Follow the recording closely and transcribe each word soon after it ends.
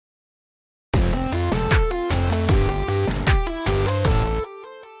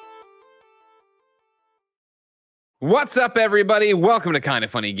What's up, everybody? Welcome to Kind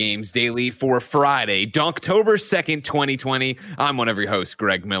of Funny Games Daily for Friday, October 2nd, 2020. I'm one of your hosts,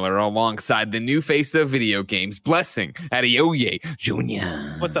 Greg Miller, alongside the new face of video games, Blessing Adeoye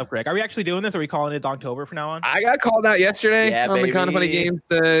Jr. What's up, Greg? Are we actually doing this? Or are we calling it Donktober from now on? I got called out yesterday on baby. the Kind of Funny Games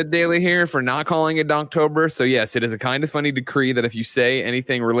Daily here for not calling it Donktober. So yes, it is a kind of funny decree that if you say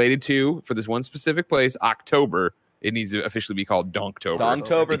anything related to, for this one specific place, October, it needs to officially be called Donktober.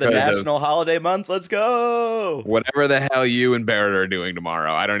 Donktober, the national holiday month. Let's go. Whatever the hell you and Barrett are doing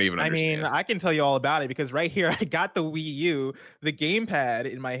tomorrow. I don't even understand. I mean, I can tell you all about it because right here, I got the Wii U, the gamepad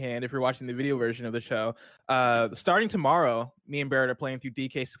in my hand, if you're watching the video version of the show. Starting tomorrow, me and Barrett are playing through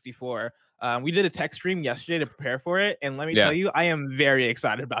DK64. We did a tech stream yesterday to prepare for it. And let me tell you, I am very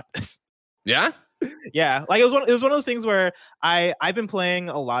excited about this. Yeah? Yeah. Like it was one of those things where I've been playing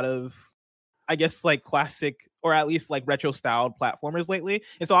a lot of, I guess, like classic or at least like retro styled platformers lately.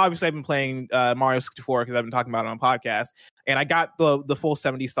 And so obviously I've been playing Mario 64 because I've been talking about it on podcast. And I got the full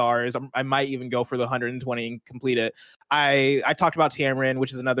 70 stars. I might even go for the 120 and complete it. I talked about Tamarind,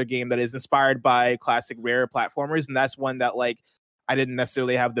 which is another game that is inspired by classic rare platformers. And that's one that like I didn't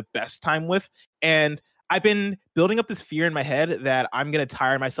necessarily have the best time with. And I've been building up this fear in my head that I'm going to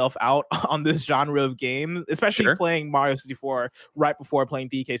tire myself out on this genre of game, especially playing Mario 64 right before playing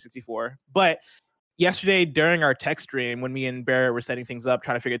DK64. But yesterday during our tech stream, when me and Barrett were setting things up,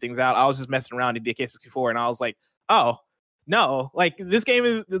 trying to figure things out, I was just messing around in DK64 and I was like, oh, no, like playing this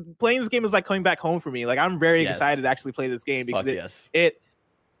game is like coming back home for me. Like I'm very excited to actually play this game because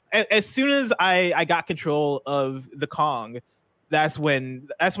as soon as I got control of the Kong, that's when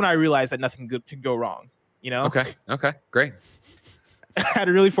I realized that nothing good could go wrong. You know? Okay, great. I had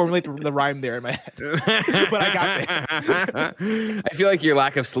to really formulate the rhyme there in my head, but I got there. I feel like your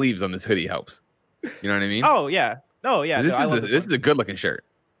lack of sleeves on this hoodie helps. You know what I mean? Oh yeah, no, yeah. This is a good looking shirt.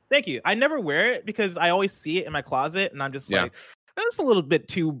 Thank you. I never wear it because I always see it in my closet, and I'm just like, that's a little bit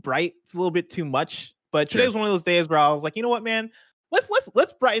too bright. It's a little bit too much. But today's one of those days where I was like, you know what, man?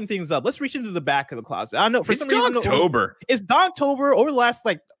 Let's brighten things up. Let's reach into the back of the closet. I don't know. For some reason, October. It's October. Over the last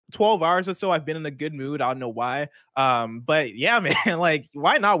like 12 hours or so, I've been in a good mood. I don't know why. But yeah, man, like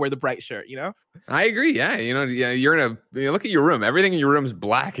why not wear the bright shirt, you know? I agree. Yeah. You're look at your room. Everything in your room is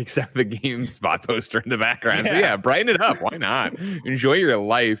black except the GameSpot poster in the background. So yeah, brighten it up. Why not? Enjoy your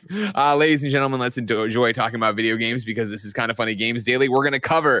life. Ladies and gentlemen, let's enjoy talking about video games because this is Kind of Funny Games Daily. We're going to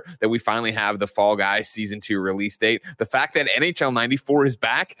cover that we finally have the Fall Guys Season 2 release date, the fact that NHL 94 is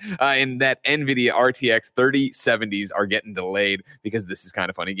back, and that NVIDIA RTX 3070s are getting delayed because this is Kind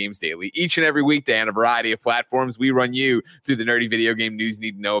of Funny Games Daily. Each and every weekday on a variety of platforms, we run you through the nerdy video game news you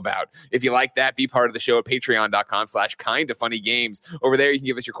need to know about. If you like that, be part of the show at patreon.com/kindoffunnygames. Over there, you can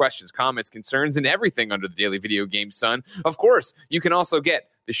give us your questions, comments, concerns, and everything under the daily video game sun. Of course, you can also get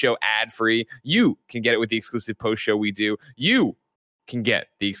the show ad-free. You can get it with the exclusive post show we do. You can get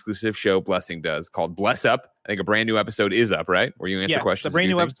the exclusive show Blessing does called Bless Up. I think a brand new episode is up, right? Where you answer questions. The brand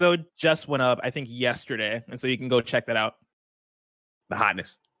new episode just went up, I think, yesterday. And so you can go check that out. The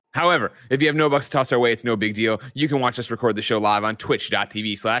hotness. However, if you have no bucks to toss our way, it's no big deal. You can watch us record the show live on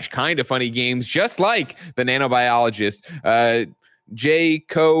twitch.tv/kindoffunnygames, just like the nanobiologist, J.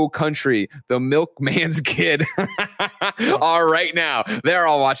 Co. Country, the milkman's kid are right now. They're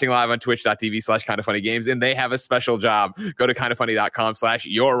all watching live on twitch.tv/kindoffunnygames, and they have a special job. Go to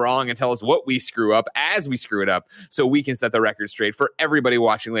kindoffunny.com/you're wrong and tell us what we screw up as we screw it up so we can set the record straight for everybody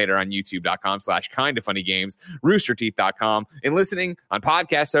watching later on youtube.com/kindoffunnygames, roosterteeth.com, and listening on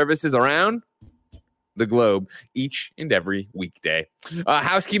podcast services around the globe each and every weekday.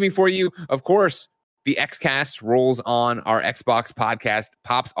 Housekeeping for you, of course. The XCast rolls on. Our Xbox podcast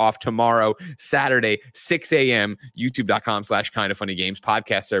pops off tomorrow, Saturday, 6 a.m., youtube.com/kindoffunnygames,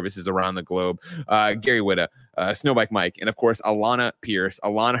 podcast services around the globe. Gary Whitta, Snowbike Mike, and of course, Alana Pierce.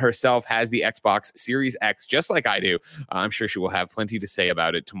 Alana herself has the Xbox Series X, just like I do. I'm sure she will have plenty to say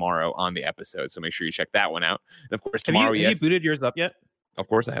about it tomorrow on the episode, so make sure you check that one out. And of course, tomorrow, have you booted yours up yet? Of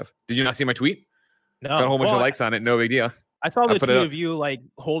course I have. Did you not see my tweet? No. Got a whole bunch of likes on it. No big deal. I saw the tweet of you like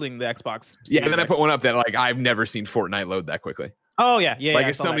holding the Xbox. Yeah, and then I put one up that like I've never seen Fortnite load that quickly. Oh yeah. Like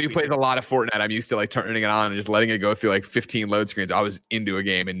as somebody who plays a lot of Fortnite, I'm used to like turning it on and just letting it go through like 15 load screens. I was into a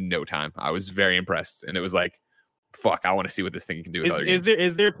game in no time. I was very impressed, and it was like, fuck, I want to see what this thing can do.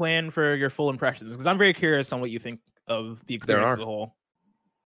 Is there a plan for your full impressions? Because I'm very curious on what you think of the experience as a whole.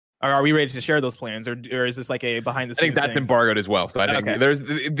 Are we ready to share those plans, or is this like a behind the scenes? I think that's embargoed as well. So I think there's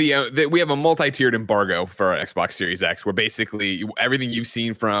we have a multi-tiered embargo for our Xbox Series X, where basically everything you've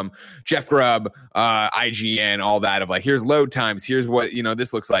seen from Jeff Grubb, IGN, all that of like, here's load times, here's what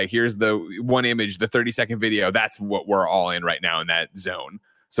this looks like, here's the one image, the 30-second video. That's what we're all in right now in that zone.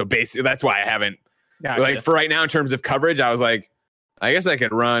 So basically, that's why I haven't Gotcha. Like for right now, in terms of coverage, I was like, I guess I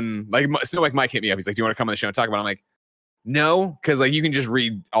could run. Like, so like Mike hit me up. He's like, "Do you want to come on the show and talk about it?" I'm like, no, because like you can just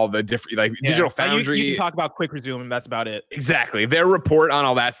read all the different Digital Foundry. You can talk about Quick Resume, and that's about it. Exactly. Their report on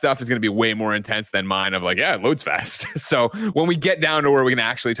all that stuff is going to be way more intense than mine of like, yeah, it loads fast. So when we get down to where we can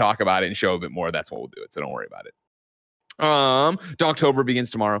actually talk about it and show a bit more, that's what we'll do it. So don't worry about it. Donktober begins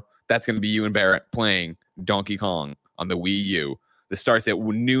tomorrow. That's going to be you and Barrett playing Donkey Kong on the Wii U. This starts at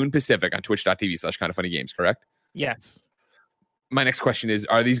noon Pacific on twitch.tv/kindoffunnygames, correct? Yes. My next question is,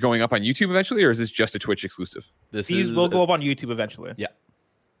 are these going up on YouTube eventually, or is this just a Twitch exclusive? These will go up on YouTube eventually. Yeah.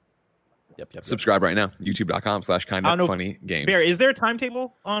 Yep. Subscribe right now. YouTube.com/kindoffunnygames. Bear, is there a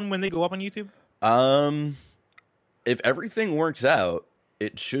timetable on when they go up on YouTube? If everything works out,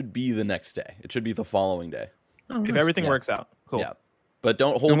 it should be the next day. It should be the following day. If everything works out. Cool. Yeah. But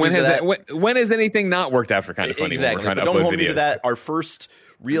don't hold and me to that. When has anything not worked out for Kind of Funny? Exactly. But don't hold me to that. Our first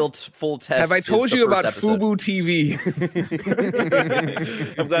real full test. Have I told you about episode. Fubu TV?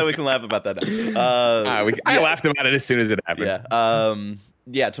 I'm glad we can laugh about that now. I laughed about it as soon as it happened.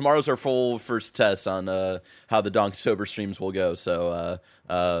 Yeah. Tomorrow's our full first test on how the Donktober streams will go. So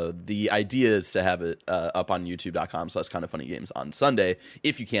the idea is to have it up on youtube.com/kindoffunnygames on Sunday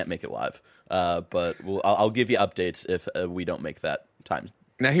if you can't make it live. But I'll give you updates if we don't make that time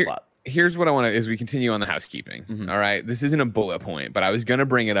slot. Here's what I want to, as we continue on the housekeeping. Mm-hmm. All right. This isn't a bullet point, but I was going to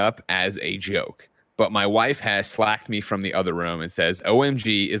bring it up as a joke. But my wife has slacked me from the other room and says,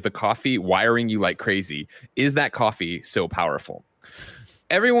 OMG, is the coffee wiring you like crazy? Is that coffee so powerful?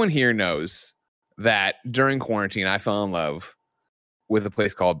 Everyone here knows that during quarantine, I fell in love with a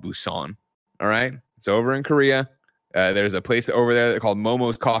place called Busan. All right. It's over in Korea. There's a place over there called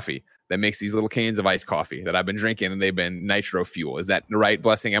Momo's Coffee that makes these little cans of iced coffee that I've been drinking, and they've been nitro fuel. Is that the right,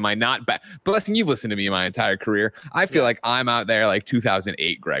 Blessing? Am I not Blessing, you've listened to me my entire career. I feel like I'm out there like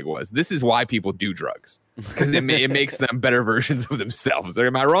 2008 Greg was. This is why people do drugs, because it makes them better versions of themselves.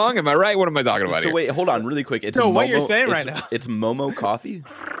 Am I wrong? Am I right? What am I talking about here? Wait, hold on really quick. It's what you're saying right now. It's Momo Coffee?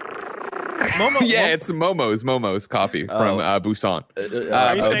 It's Momo's coffee from Busan.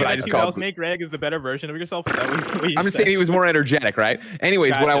 Are you saying that 2008 Greg is the better version of yourself? Is that what I'm just saying he was more energetic, right?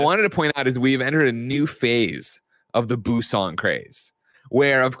 Anyways, Gotcha. What I wanted to point out is we've entered a new phase of the Busan craze,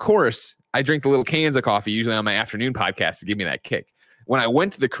 where, of course, I drink the little cans of coffee, usually on my afternoon podcast, to give me that kick. When I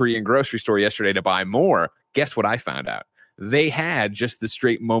went to the Korean grocery store yesterday to buy more, guess what I found out? They had just the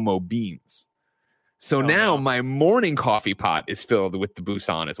straight Momo beans. So now my morning coffee pot is filled with the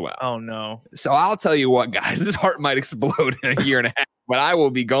Busan as well. Oh, no. So I'll tell you what, guys, this heart might explode in a year and a half, but I will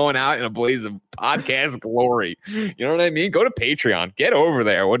be going out in a blaze of podcast glory. You know what I mean? Go to Patreon. Get over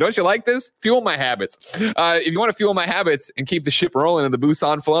there. Well, don't you like this? Fuel my habits. If you want to fuel my habits and keep the ship rolling and the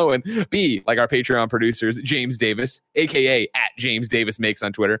Busan flowing, be like our Patreon producers, James Davis, a.k.a. @JamesDavisMakes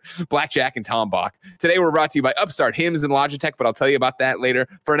on Twitter, Blackjack, and Tom Bach. Today, we're brought to you by Upstart, Hims, and Logitech, but I'll tell you about that later.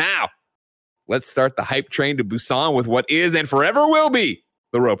 For now, let's start the hype train to Busan with what is and forever will be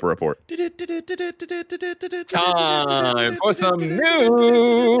the Roper Report. Time for some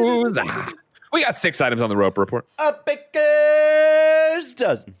news. We got 6 items on the Roper Report. A baker's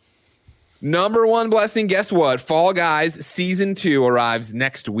dozen. Number one, Blessing, guess what? Fall Guys Season 2 arrives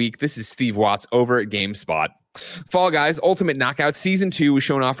next week. This is Steve Watts over at GameSpot. Fall Guys Ultimate Knockout Season 2 was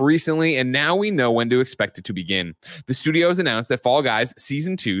shown off recently, and now we know when to expect it to begin. The studios announced that Fall Guys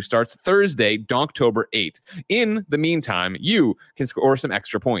Season 2 starts Thursday, Donktober 8. In the meantime, you can score some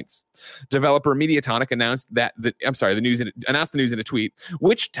extra points. Developer Mediatonic announced the news in a tweet,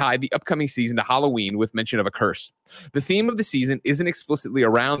 which tied the upcoming season to Halloween with mention of a curse. The theme of the season isn't explicitly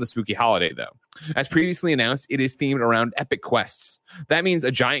around the spooky holiday, though. As previously announced, it is themed around epic quests. That means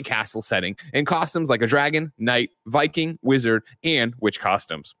a giant castle setting and costumes like a dragon, knight, Viking, wizard, and witch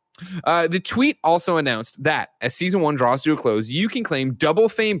costumes. The tweet also announced that as season 1 draws to a close, you can claim double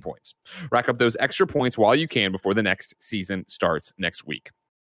fame points. Rack up those extra points while you can before the next season starts next week.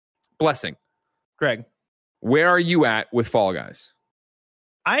 Blessing, Greg, where are you at with Fall Guys?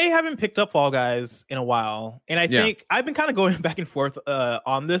 I haven't picked up Fall Guys in a while, and I think I've been kind of going back and forth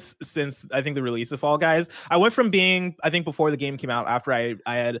on this since I think the release of Fall Guys. I went from being, I think before the game came out, after I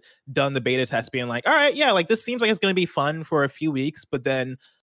had done the beta test, being like, all right, yeah, like this seems like it's going to be fun for a few weeks, but then,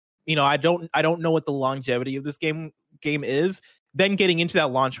 you know, I don't know what the longevity of this game is. Then getting into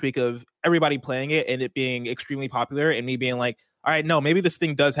that launch week of everybody playing it and it being extremely popular, and me being like, all right, no, maybe this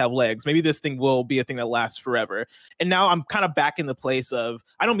thing does have legs. Maybe this thing will be a thing that lasts forever. And now I'm kind of back in the place of,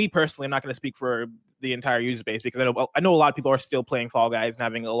 I know me personally, I'm not going to speak for the entire user base, because I know a lot of people are still playing Fall Guys and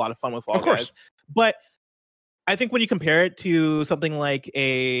having a lot of fun with Fall Guys. But I think when you compare it to something like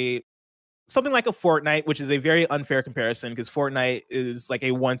a Fortnite, which is a very unfair comparison, because Fortnite is like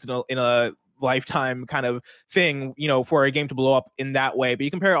a once in a lifetime kind of thing, for a game to blow up in that way. But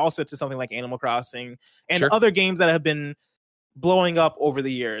you compare it also to something like Animal Crossing and other games that have been blowing up over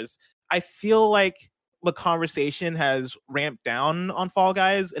the years. I feel like the conversation has ramped down on Fall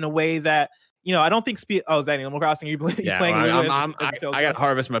Guys in a way that, I don't think is that Animal Crossing? You playing? I got to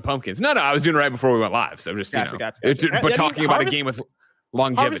harvest my pumpkins. No, I was doing it right before we went live. So I'm just, gotcha. But talking about a game with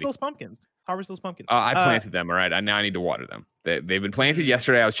longevity. Harvest those pumpkins. I planted them. All right. Now I need to water them. They've been planted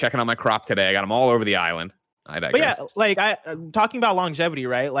yesterday. I was checking on my crop today. I got them all over the island. But yeah, like I'm talking about longevity,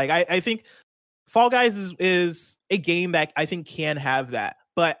 right? Like I think Fall Guys is a game that I think can have that,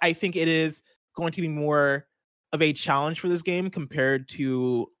 but I think it is going to be more of a challenge for this game compared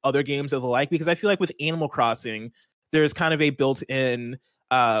to other games of the like, because I feel like with Animal Crossing, there's kind of a built-in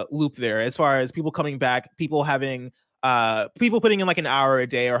loop there as far as people coming back, people having people putting in like an hour a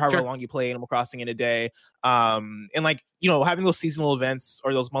day or however long you play Animal Crossing in a day, and like having those seasonal events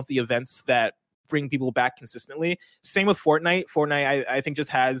or those monthly events that bring people back consistently. Same with Fortnite. I think just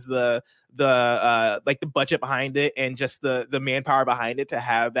has the like the budget behind it and just the manpower behind it to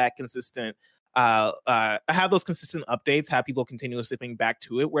have that consistent have those consistent updates, have people continuously slipping back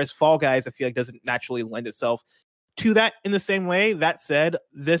to it. Whereas Fall Guys, I feel like doesn't naturally lend itself to that in the same way. That said,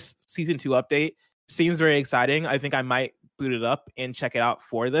 this season 2 update seems very exciting. I think I might boot it up and check it out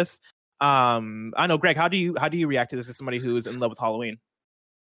for this. I know, Greg, how do you react to this as somebody who is in love with Halloween?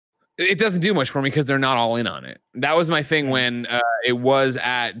 It doesn't do much for me because they're not all in on it. That was my thing when it was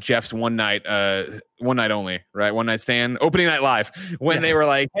at Jeff's one night only, right? One night stand, opening night live, when they were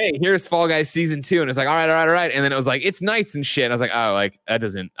like, hey, here's Fall Guys season 2. And it's like, all right. And then it was like, it's nights and shit. And I was like, oh, like I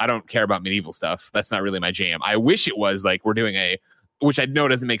don't care about medieval stuff. That's not really my jam. I wish it was like we're doing which I know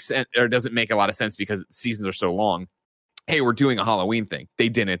doesn't make sense or doesn't make a lot of sense because seasons are so long. Hey, we're doing a Halloween thing. They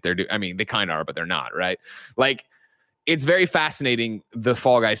didn't. They kind of are, but they're not, right? Like, it's very fascinating, the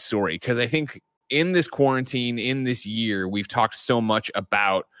Fall Guys story, because I think in this quarantine, in this year, we've talked so much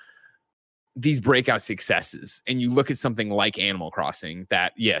about these breakout successes. And you look at something like Animal Crossing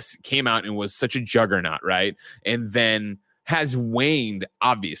that, yes, came out and was such a juggernaut, right? And then has waned,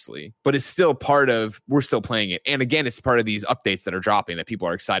 obviously, but is still we're still playing it. And again, it's part of these updates that are dropping that people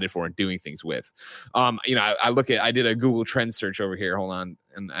are excited for and doing things with. I did a Google Trends search over here. Hold on.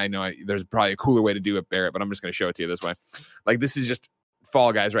 And I know there's probably a cooler way to do it, Barrett, but I'm just going to show it to you this way. Like, this is just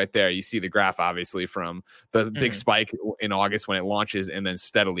Fall Guys right there. You see the graph, obviously, from the big spike in August when it launches and then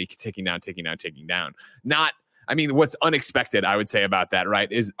steadily ticking down. What's unexpected, I would say, about that, right,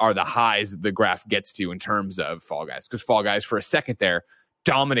 are the highs the graph gets to in terms of Fall Guys. Because Fall Guys, for a second there,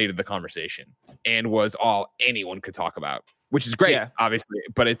 dominated the conversation and was all anyone could talk about, which is great, obviously.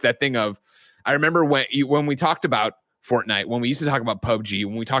 But it's that thing of, I remember when we talked about Fortnite, when we used to talk about PUBG,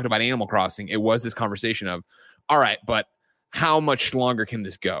 when we talked about Animal Crossing, it was this conversation of, all right, but how much longer can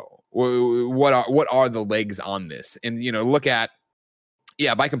this go? What are the legs on this? And, look at,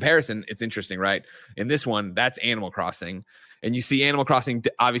 by comparison, it's interesting, right? In this one, that's Animal Crossing. And you see Animal Crossing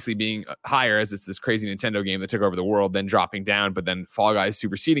obviously being higher as it's this crazy Nintendo game that took over the world, then dropping down, but then Fall Guys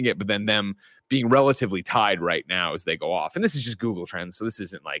superseding it, but then them being relatively tied right now as they go off. And this is just Google Trends, so this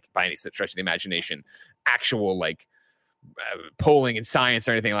isn't like by any stretch of the imagination, actual like polling and science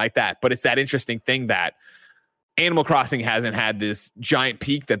or anything like that. But it's that interesting thing that Animal Crossing hasn't had this giant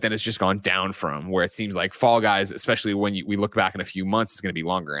peak that then it's just gone down from, where it seems like Fall Guys, especially when we look back in a few months, is going to be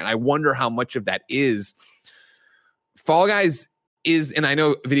longer. And I wonder how much of that is Fall Guys is, and I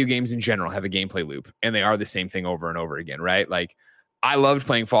know video games in general have a gameplay loop and they are the same thing over and over again, right? Like, I loved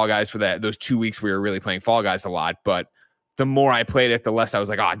playing Fall Guys for those 2 weeks we were really playing Fall Guys a lot, but the more I played it, the less I was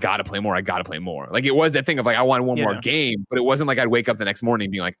like, oh, I gotta play more. Like, it was that thing of like, I wanted one more game, but it wasn't like I'd wake up the next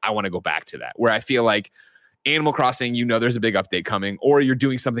morning being like, I want to go back to that. Where I feel like Animal Crossing, there's a big update coming, or you're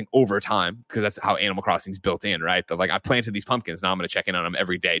doing something over time, because that's how Animal Crossing's built in, right? Like, I've planted these pumpkins, now I'm going to check in on them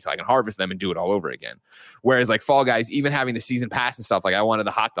every day so I can harvest them and do it all over again. Whereas like Fall Guys, even having the season pass and stuff, like I wanted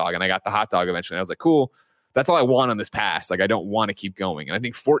the hot dog and I got the hot dog eventually. I was like, cool, that's all I want on this pass. Like, I don't want to keep going. And I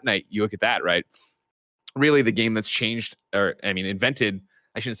think Fortnite, you look at that, right? Really the game that's changed, invented,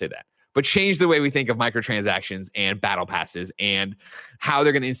 I shouldn't say that, but changed the way we think of microtransactions and battle passes and how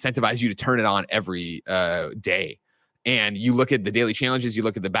they're going to incentivize you to turn it on every day. And you look at the daily challenges, you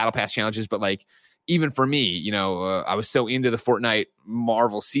look at the battle pass challenges, but like, even for me, I was so into the Fortnite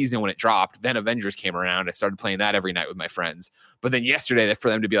Marvel season when it dropped. Then Avengers came around. I started playing that every night with my friends. But then yesterday, for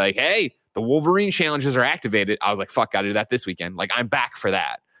them to be like, hey, the Wolverine challenges are activated, I was like, fuck, gotta do that this weekend. Like, I'm back for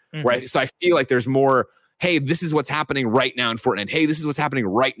that. Mm-hmm. Right. So I feel like there's more, hey, this is what's happening right now in Fortnite. Hey, this is what's happening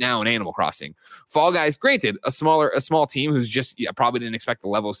right now in Animal Crossing. Fall Guys, granted, a small team who's just probably didn't expect the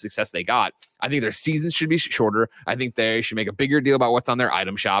level of success they got. I think their seasons should be shorter. I think they should make a bigger deal about what's on their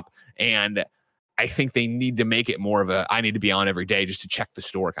item shop. And I think they need to make it more of a, I need to be on every day just to check the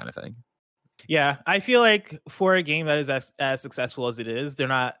store kind of thing. Yeah, I feel like for a game that is as successful as it is, they're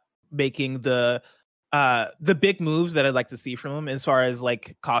not making the big moves that I'd like to see from them as far as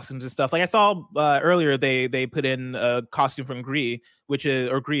like costumes and stuff. Like I saw earlier, they put in a costume from Greece,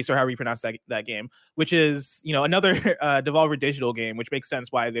 or however you pronounce that game, which is, you know, another Devolver Digital game, which makes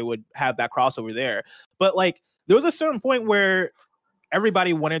sense why they would have that crossover there. But like there was a certain point where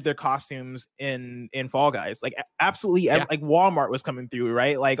everybody wanted their costumes in Fall Guys. Like absolutely, like Walmart was coming through,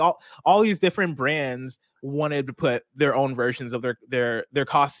 right? Like all these different brands wanted to put their own versions of their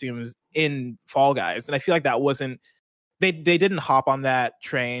costumes in Fall Guys, and I feel like that wasn't they didn't hop on that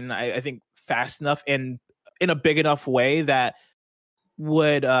train. I think fast enough and in a big enough way that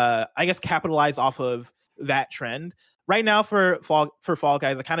would I guess capitalize off of that trend. Right now for Fall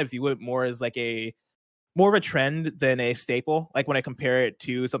Guys, I kind of view it more as like more of a trend than a staple. Like when I compare it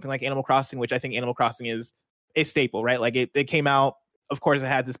to something like Animal Crossing, which I think Animal Crossing is a staple, right? Like it came out, of course, it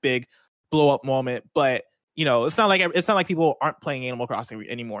had this big blow up moment, but you know, it's not like people aren't playing Animal Crossing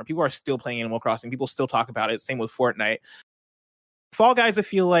anymore. People are still playing Animal Crossing. People still talk about it. Same with Fortnite. Fall Guys, I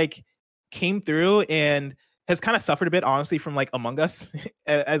feel like came through and has kind of suffered a bit, honestly, from like Among Us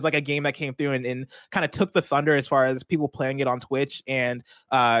as like a game that came through and kind of took the thunder as far as people playing it on Twitch. And,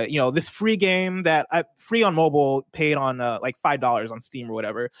 you know, this free game that free on mobile, paid on like $5 on Steam or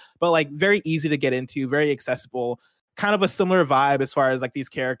whatever, but like very easy to get into, very accessible, kind of a similar vibe as far as like these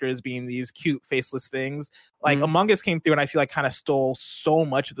characters being these cute faceless things. Like Among Us came through and I feel like kind of stole so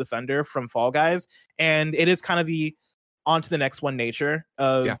much of the thunder from Fall Guys. And it is kind of the on to the next one nature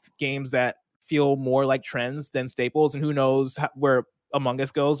of games that feel more like trends than staples, and who knows where Among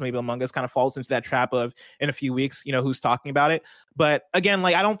Us goes. Maybe Among Us kind of falls into that trap of in a few weeks, you know, who's talking about it. But again,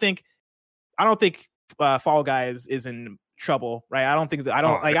 like I don't think Fall Guys is in trouble, right? I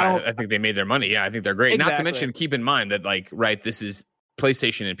think they made their money. Yeah, I think they're great. Exactly. Not to mention, keep in mind that like, right, this is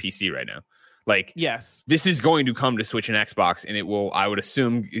PlayStation and PC right now. Like, yes, this is going to come to Switch and Xbox, and it will, I would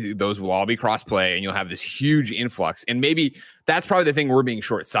assume those will all be cross-play, and you'll have this huge influx. And maybe that's probably the thing we're being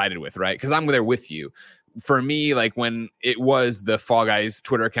short-sighted with, right? Because I'm there with you. For me, like when it was the Fall Guys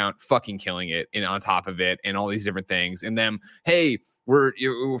Twitter account fucking killing it, and on top of it, and all these different things, and then, hey,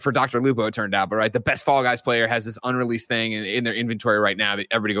 for Dr. Lupo, it turned out, but right, the best Fall Guys player has this unreleased thing in their inventory right now that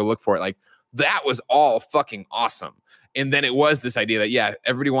everybody go look for it. Like, that was all fucking awesome. And then it was this idea that, yeah,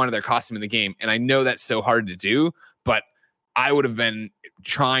 everybody wanted their costume in the game. And I know that's so hard to do, but I would have been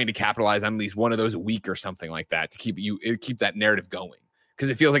trying to capitalize on at least one of those a week or something like that to keep that narrative going. Because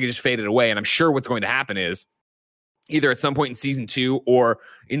it feels like it just faded away. And I'm sure what's going to happen is either at some point in season 2 or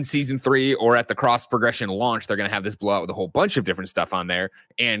in season 3 or at the cross progression launch, they're going to have this blowout with a whole bunch of different stuff on there.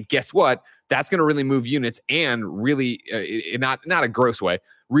 And guess what? That's going to really move units and really, not a gross way,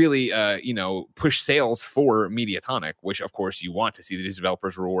 really, push sales for Mediatonic, which of course you want to see these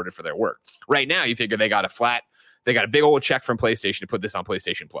developers rewarded for their work. Right now, you figure they got a big old check from PlayStation to put this on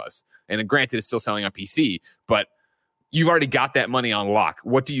PlayStation Plus. And granted, it's still selling on PC, but you've already got that money on lock.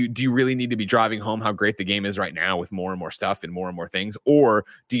 What do you really need to be driving home how great the game is right now with more and more stuff and more things? Or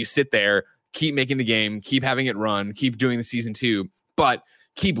do you sit there, keep making the game, keep having it run, keep doing the season 2, but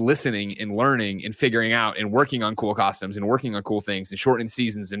keep listening and learning and figuring out and working on cool costumes and working on cool things and shortening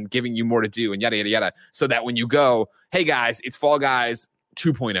seasons and giving you more to do and yada, yada, yada. So that when you go, hey guys, it's Fall Guys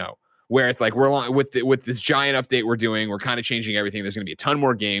 2.0. Where it's like, we're along with this giant update we're doing, we're kind of changing everything. There's going to be a ton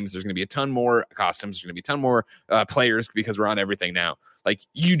more games. There's going to be a ton more costumes. There's going to be a ton more players because we're on everything now. Like,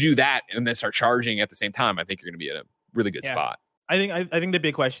 you do that and then start charging at the same time, I think you're going to be in a really good spot. I think the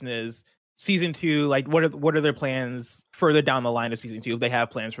big question is season 2. Like, what are their plans further down the line of season 2? If they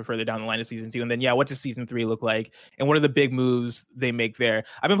have plans for further down the line of season 2, and then what does season 3 look like? And what are the big moves they make there?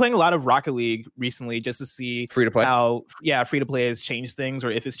 I've been playing a lot of Rocket League recently just to see free to play how free to play has changed things,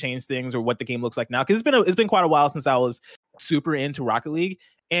 or if it's changed things, or what the game looks like now. Because it's been quite a while since I was super into Rocket League,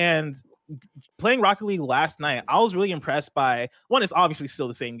 and playing Rocket League last night, I was really impressed by one. It's obviously still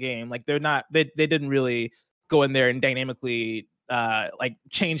the same game. Like, they didn't really go in there and dynamically like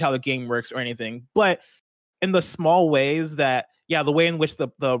change how the game works or anything, but in the small ways that the way in which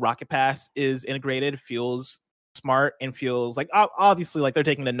the Rocket Pass is integrated feels smart and feels like obviously like they're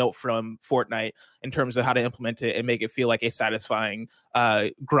taking a note from Fortnite in terms of how to implement it and make it feel like a satisfying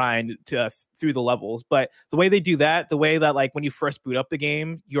grind through the levels. But the way they do that, the way that like when you first boot up the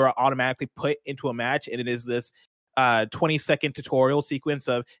game, you're automatically put into a match, and it is this 20-second tutorial sequence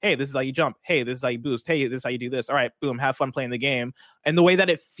of, hey, this is how you jump, hey, this is how you boost, hey, this is how you do this, all right, boom, have fun playing the game. And the way that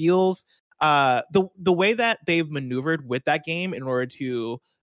it feels, the way that they've maneuvered with that game in order to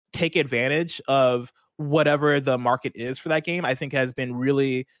take advantage of whatever the market is for that game, I think has been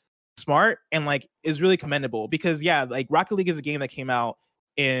really smart and like is really commendable. Because yeah, like Rocket League is a game that came out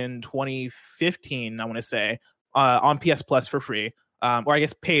in 2015, I want to say, on PS Plus for free. Or I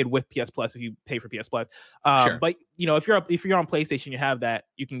guess paid with PS Plus if you pay for PS Plus. Sure. But you know, if you're on PlayStation, you have that,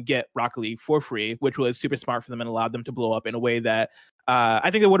 you can get Rocket League for free, which was super smart for them and allowed them to blow up in a way that I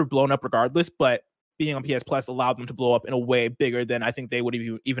think they would have blown up regardless. But being on PS Plus allowed them to blow up in a way bigger than I think they would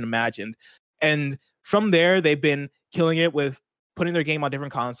have even imagined. And from there, they've been killing it with putting their game on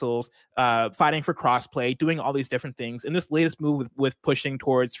different consoles, fighting for crossplay, doing all these different things. And this latest move with pushing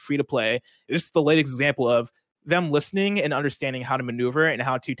towards free to play is the latest example of them listening and understanding how to maneuver and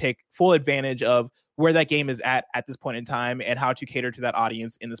how to take full advantage of where that game is at this point in time, and how to cater to that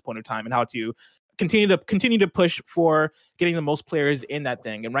audience in this point of time, and how to continue to push for getting the most players in that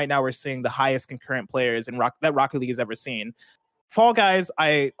thing. And right now we're seeing the highest concurrent players in that Rocket League has ever seen. Fall Guys,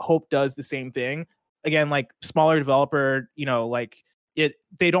 I hope, does the same thing. Again, like smaller developer, you know, like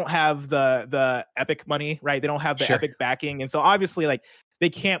they don't have the Epic money, right? They don't have the Sure. Epic backing, and so obviously like they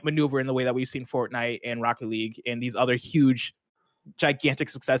can't maneuver in the way that we've seen Fortnite and Rocket League and these other huge, gigantic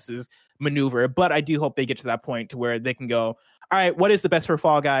successes maneuver. But I do hope they get to that point to where they can go, all right, what is the best for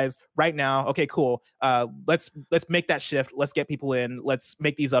Fall Guys right now? Okay, cool. Let's make that shift. Let's get people in. Let's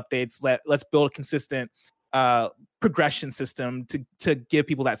make these updates. Let's build a consistent progression system to give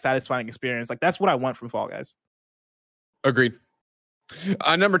people that satisfying experience. Like that's what I want from Fall Guys. Agreed.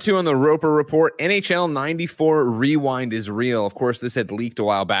 Number 2 on the Roper Report, NHL 94 Rewind is real. Of course, this had leaked a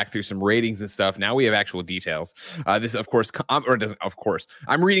while back through some ratings and stuff. Now we have actual details. This, of course, or doesn't. Of course,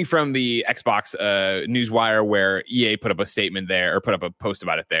 I'm reading from the Xbox Newswire, where EA put up a statement there, or put up a post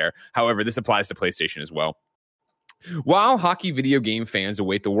about it there. However, this applies to PlayStation as well. While hockey video game fans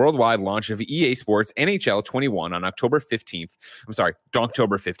await the worldwide launch of EA Sports NHL 21 on October 15th,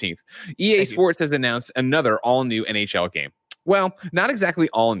 EA Sports has announced another all-new NHL game. Well, not exactly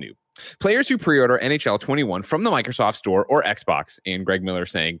all new. Players who pre-order NHL 21 from the Microsoft Store or Xbox, and Greg Miller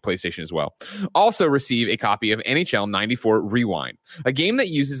saying PlayStation as well, also receive a copy of NHL 94 Rewind, a game that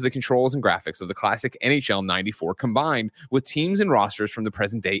uses the controls and graphics of the classic NHL 94 combined with teams and rosters from the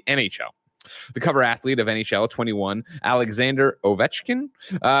present-day NHL. The cover athlete of NHL 21, Alexander Ovechkin,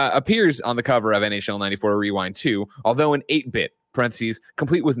 appears on the cover of NHL 94 Rewind 2, although in 8-bit, parentheses,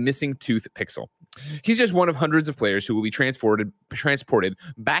 complete with missing tooth pixel. He's just one of hundreds of players who will be transported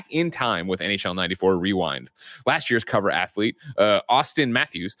back in time with NHL 94 Rewind. Last year's cover athlete, Austin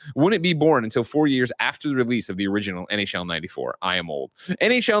Matthews, wouldn't be born until 4 years after the release of the original NHL 94. I am old.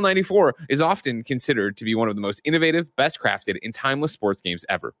 NHL 94 is often considered to be one of the most innovative, best crafted, and timeless sports games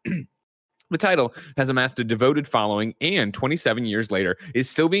ever. The title has amassed a devoted following and 27 years later is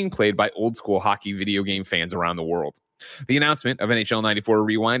still being played by old school hockey video game fans around the world. The announcement of NHL 94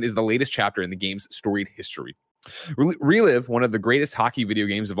 Rewind is the latest chapter in the game's storied history. Relive one of the greatest hockey video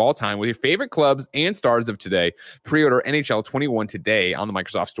games of all time with your favorite clubs and stars of today. Pre-order NHL 21 today on the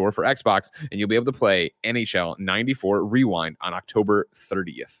Microsoft Store for Xbox, and you'll be able to play NHL 94 Rewind on October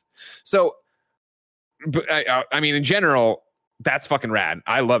 30th. So, I mean, in general, that's fucking rad.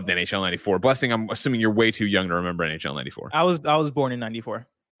 I loved NHL 94. Blessing, I'm assuming you're way too young to remember NHL 94. I was born in 94.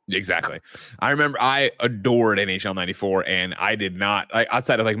 Exactly. I remember I adored NHL 94, and I did not,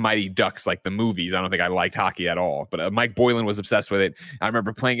 outside of like Mighty Ducks, like the movies, I don't think I liked hockey at all. But Mike Boylan was obsessed with it. I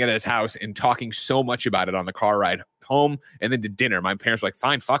remember playing it at his house and talking so much about it on the car ride home and then to dinner. My parents were like,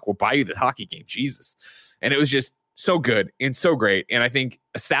 fine, fuck, we'll buy you the hockey game. Jesus. And it was just so good and so great. And I think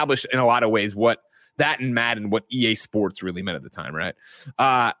established in a lot of ways what that and Madden, what EA Sports really meant at the time, right?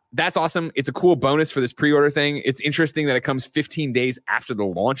 That's awesome. It's a cool bonus for this pre-order thing. It's interesting that it comes 15 days after the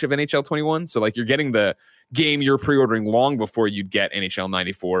launch of NHL 21. So like you're getting the game you're pre-ordering long before you'd get NHL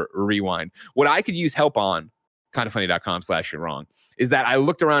 94 Rewind. What I could use help on, kindafunny.com/you're wrong, is that I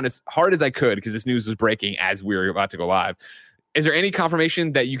looked around as hard as I could because this news was breaking as we were about to go live. Is there any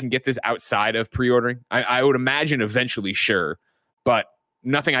confirmation that you can get this outside of pre-ordering? I would imagine eventually, sure, but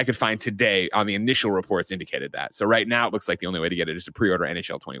nothing I could find today on the initial reports indicated that. So right now, it looks like the only way to get it is to pre-order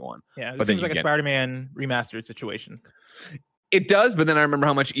NHL 21. Yeah, it seems like a Spider-Man remastered situation. It does, but then I remember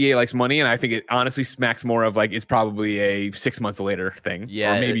how much EA likes money, and I think it honestly smacks more of like it's probably a 6 months later thing,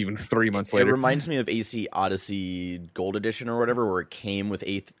 or maybe even 3 months later. It reminds me of AC Odyssey Gold Edition or whatever, where it came with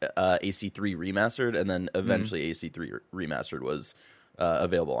AC3 Remastered, and then eventually AC3 Remastered was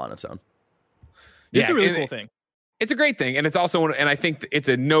available on its own. It's a really cool thing. It's a great thing, and it's also, and I think it's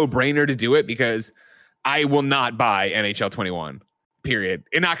a no-brainer to do it because I will not buy NHL 21. Period.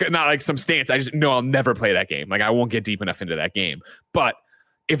 And not like some stance. I just know I'll never play that game. Like I won't get deep enough into that game. But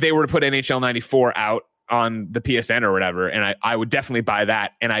if they were to put NHL 94 out on the PSN or whatever, and I would definitely buy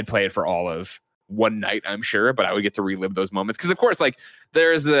that, and I'd play it for all of one night, I'm sure. But I would get to relive those moments because, of course, like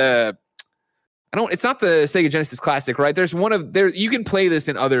there's it's not the Sega Genesis Classic, right? There's you can play this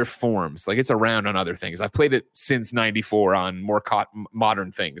in other forms. Like it's around on other things. I've played it since 94 on more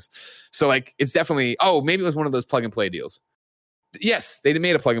modern things. So like it's definitely, maybe it was one of those plug and play deals. Yes, they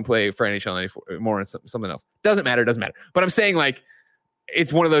made a plug and play for NHL 94 more and something else. Doesn't matter. But I'm saying like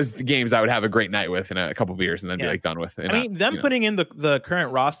it's one of those games I would have a great night with and a couple beers and then be like done with. I mean, them putting in the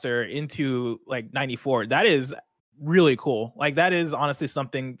current roster into like 94, that is really cool. Like that is honestly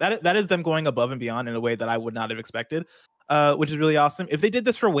something that is them going above and beyond in a way that I would not have expected, which is really awesome. If they did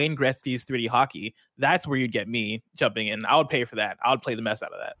this for Wayne Gretzky's 3D hockey, that's where you'd get me jumping in. I would pay for that. I would play the mess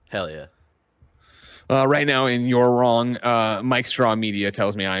out of that. Hell yeah. Right now, in You're Wrong, Mike Straw Media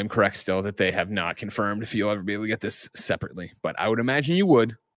tells me I am correct still that they have not confirmed if you'll ever be able to get this separately. But I would imagine you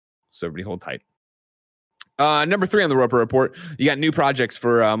would. So everybody hold tight. Number 3 on the Roper Report, you got new projects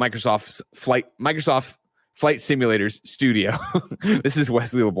for Microsoft Flight Simulators Studio. This is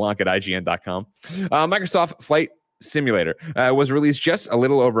Wesley LeBlanc at IGN.com. Microsoft Flight Simulator was released just a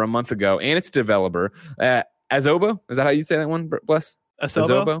little over a month ago, and its developer, Asobo, is that how you say that one, Bless?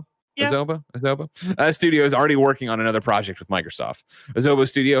 Asobo? Yeah. Asobo Studio is already working on another project with Microsoft. Asobo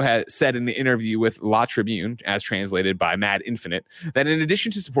Studio has said in the interview with La Tribune, as translated by Mad Infinite, that in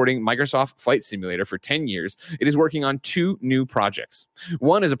addition to supporting Microsoft Flight Simulator for 10 years, it is working on 2 new projects.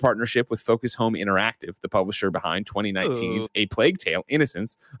 One is a partnership with Focus Home Interactive, the publisher behind 2019's A Plague Tale: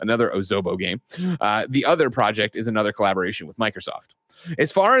 Innocence, another Asobo game. The other project is another collaboration with Microsoft.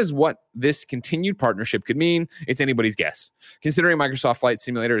 As far as what this continued partnership could mean, it's anybody's guess. Considering Microsoft Flight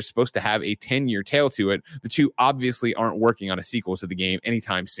Simulator is supposed to have a 10-year tail to it, the two obviously aren't working on a sequel to the game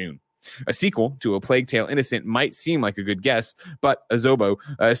anytime soon. A sequel to A Plague Tale: Innocent might seem like a good guess, but Asobo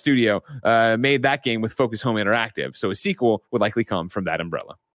Studio made that game with Focus Home Interactive, so a sequel would likely come from that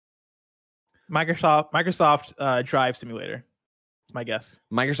umbrella. Microsoft Drive Simulator. That's my guess.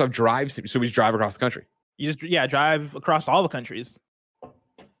 Microsoft Drive, so we just drive across the country. You just drive across all the countries.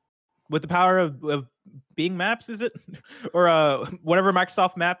 With the power of Bing Maps, is it? Or whatever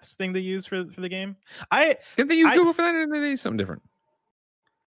Microsoft Maps thing they use for the game? Didn't they use Google for that, or did they use something different?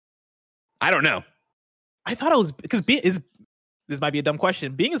 I don't know. I thought it was because this might be a dumb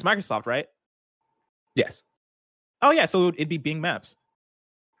question. Bing is Microsoft, right? Yes. Oh yeah, so it'd be Bing Maps,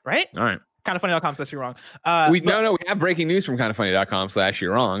 right? All right. Kindoffunny.com says you're wrong. We have breaking news from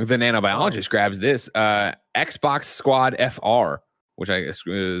kindoffunny.com/you're wrong. The nanobiologist grabs this Xbox Squad FR, which I guess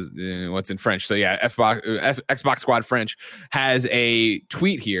is what's in French. So yeah, Xbox Squad French has a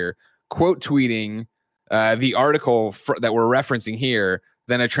tweet here, quote tweeting the article that we're referencing here,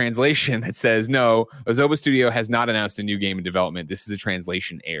 then a translation that says, no, Asobo Studio has not announced a new game in development. This is a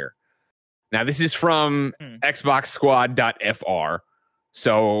translation error. Now, this is from xboxsquad.fr.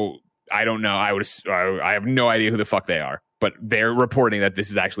 So I don't know. I have no idea who the fuck they are, but they're reporting that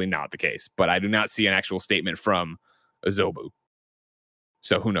this is actually not the case. But I do not see an actual statement from Asobo.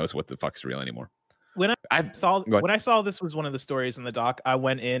 So who knows what the fuck is real anymore? When I saw this was one of the stories in the doc, I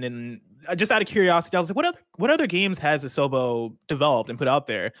went in and just out of curiosity, I was like, what other games has Asobo developed and put out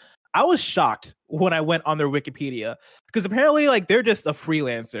there? I was shocked when I went on their Wikipedia because apparently like they're just a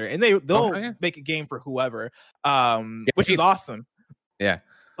freelancer and they'll make a game for whoever, which is awesome. Yeah.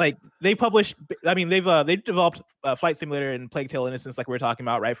 Like they publish, I mean, they've developed Flight Simulator and Plague Tale: Innocence, like we were talking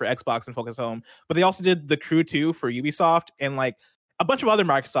about, right, for Xbox and Focus Home. But they also did The Crew 2 for Ubisoft and like a bunch of other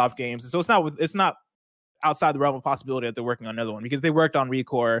Microsoft games. So it's not outside the realm of possibility that they're working on another one because they worked on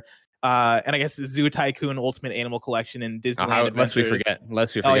Recore, and I guess Zoo Tycoon, Ultimate Animal Collection, and Disneyland. Lest we forget.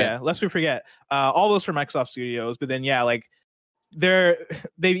 Oh yeah, lest we forget. All those from Microsoft Studios. But then yeah, like they've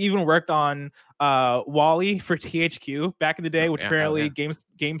even worked on Wall-E for THQ back in the day, which apparently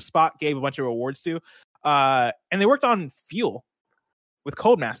GameSpot gave a bunch of awards to. And they worked on Fuel with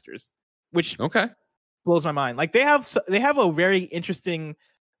Codemasters, which blows my mind. Like they have a very interesting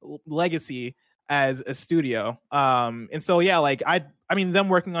legacy as a studio. And so yeah, like I mean them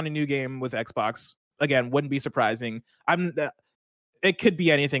working on a new game with Xbox again wouldn't be surprising. It could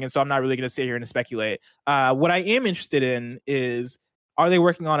be anything, and so I'm not really going to sit here and speculate. What I am interested in is, are they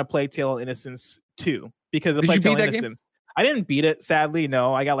working on A Plague Tale: Innocence 2? Because A Plague Tale: Innocence, I didn't beat it, sadly.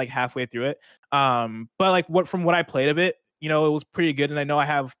 No, I got like halfway through it. But like from what I played of it, you know, it was pretty good, and I know I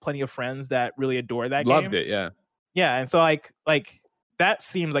have plenty of friends that really adore that game. Loved it, yeah. Yeah, and so like that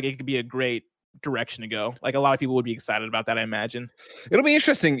seems like it could be a great direction to go. Like a lot of people would be excited about that, I imagine. It'll be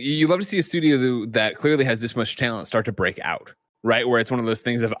interesting. You love to see a studio that clearly has this much talent start to break out, right? Where it's one of those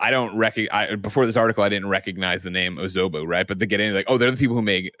things of I don't recognize. Before this article, I didn't recognize the name Ozobo, right? But they get in like, oh, they're the people who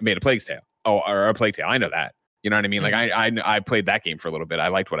made a Plague's Tale. Oh, or a Plague Tale. I know that. You know what I mean? Like I played that game for a little bit. I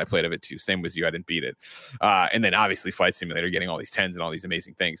liked what I played of it too. Same with you. I didn't beat it. And then obviously Flight Simulator getting all these 10s and all these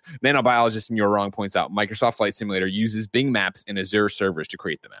amazing things. Nanobiologist and You're Wrong points out Microsoft Flight Simulator uses Bing Maps and Azure servers to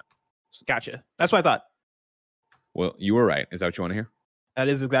create the map. Gotcha. That's what I thought. Well, you were right. Is that what you want to hear? That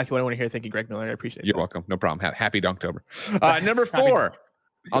is exactly what I want to hear. Thank you, Greg Miller. I appreciate it. You're welcome. No problem. Happy Donktober. Number 4.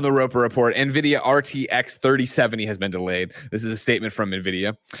 On the Roper Report, NVIDIA RTX 3070 has been delayed. This is a statement from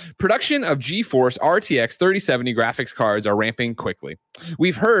NVIDIA. Production of GeForce RTX 3070 graphics cards are ramping quickly.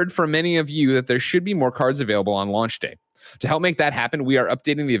 We've heard from many of you that there should be more cards available on launch day. To help make that happen, we are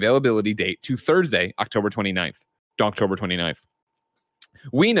updating the availability date to Thursday, October 29th. Donktober 29th.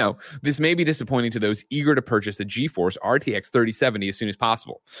 We know this may be disappointing to those eager to purchase a GeForce RTX 3070 as soon as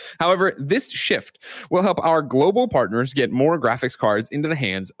possible. However, this shift will help our global partners get more graphics cards into the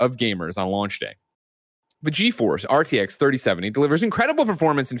hands of gamers on launch day. The GeForce RTX 3070 delivers incredible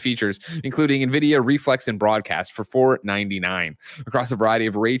performance and features, including NVIDIA Reflex and Broadcast for $499. Across a variety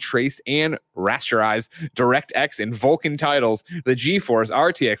of ray-traced and rasterized DirectX and Vulkan titles, the GeForce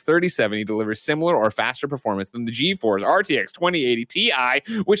RTX 3070 delivers similar or faster performance than the GeForce RTX 2080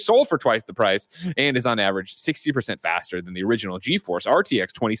 Ti, which sold for twice the price and is on average 60% faster than the original GeForce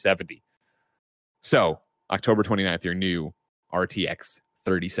RTX 2070. So, October 29th, your new RTX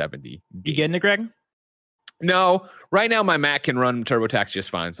 3070. You getting it, Greg? No, right now my Mac can run TurboTax just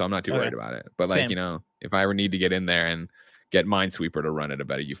fine, so I'm not too worried about it. But like, if I ever need to get in there and get Minesweeper to run it, I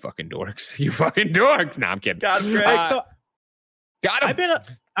bet you fucking dorks. You fucking dorks. No, I'm kidding. Got him, Greg. Got him.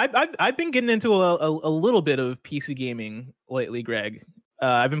 I've been getting into a little bit of PC gaming lately, Greg.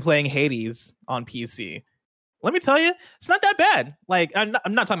 I've been playing Hades on PC. Let me tell you, it's not that bad. Like, I'm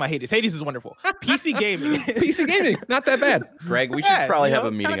not talking about Hades. Hades is wonderful. PC gaming. PC gaming, not that bad. Greg, we should probably have a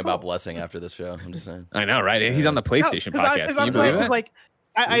meeting about Blessing after this show. I'm just saying. I know, right? He's on the PlayStation podcast. Can you believe it? Like,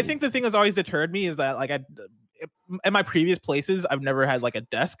 I think the thing that's always deterred me is that, like, in my previous places, I've never had like a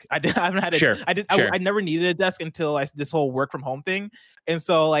desk. I haven't had I never needed a desk until this whole work from home thing. And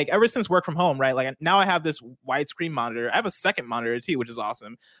so, like, ever since work from home, right? Like, now I have this widescreen monitor. I have a second monitor too, which is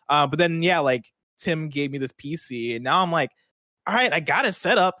awesome. But then, yeah, like, Tim gave me this PC, and now I'm like, all right, I got it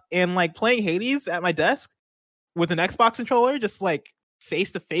set up, and like playing Hades at my desk with an Xbox controller, just like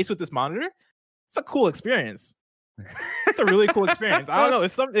face to face with this monitor. It's a cool experience. It's a really cool experience. I don't know.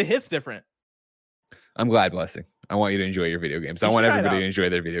 It hits different. I'm glad, Blessing. I want you to enjoy your video games. I want everybody to enjoy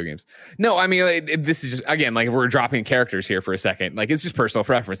their video games. No, I mean, this is just, again, like if we're dropping characters here for a second, like it's just personal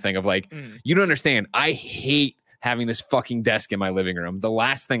preference thing of like, you don't understand. I hate having this fucking desk in my living room. The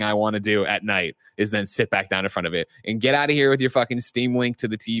last thing I want to do at night is then sit back down in front of it and get out of here with your fucking Steam Link to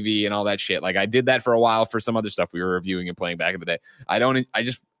the TV and all that shit. Like I did that for a while for some other stuff we were reviewing and playing back in the day. I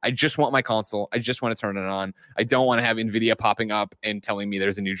just want my console. I just want to turn it on. I don't want to have NVIDIA popping up and telling me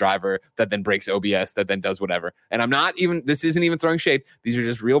there's a new driver that then breaks OBS, that then does whatever. And I'm not even, this isn't even throwing shade. These are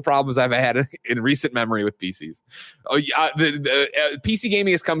just real problems I've had in recent memory with PCs. Oh yeah, the PC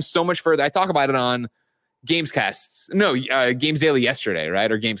gaming has come so much further. I talk about it on Games Daily yesterday,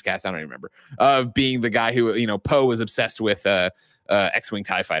 right? Or Gamescast, I don't even remember. Of being the guy who, Poe was obsessed with X-Wing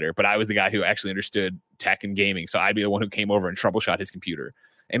TIE Fighter, but I was the guy who actually understood tech and gaming. So I'd be the one who came over and troubleshot his computer.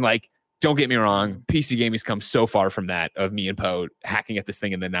 And like, don't get me wrong, PC gaming's come so far from that of me and Poe hacking at this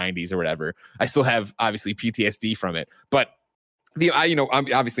thing in the 90s or whatever. I still have obviously PTSD from it, but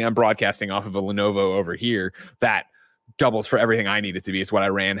I'm broadcasting off of a Lenovo over here that doubles for everything I need it to be. It's what I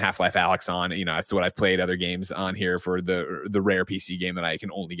ran Half-Life Alyx on. It's what I've played other games on here for the rare PC game that I can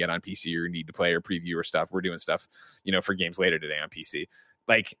only get on PC or need to play or preview or stuff. We're doing stuff, for games later today on PC.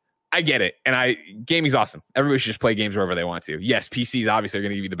 Like, I get it. And gaming's awesome. Everybody should just play games wherever they want to. Yes, PCs obviously are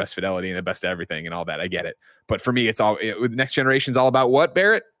going to give you the best fidelity and the best everything and all that. I get it. But for me, with next generation's all about what,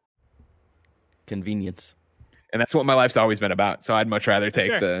 Barrett? Convenience. And that's what my life's always been about. So I'd much rather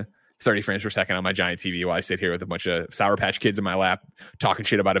take the 30 frames per second on my giant TV while I sit here with a bunch of Sour Patch Kids in my lap talking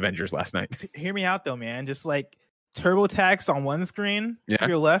shit about Avengers last night. Hear me out though, man. Just like TurboTax on one screen, to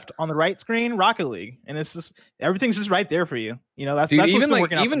your left, on the right screen, Rocket League, and it's just everything's just right there for you. That's Dude, that's even what's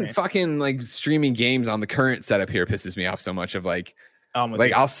working out for me. Fucking like streaming games on the current setup here pisses me off so much. Of like,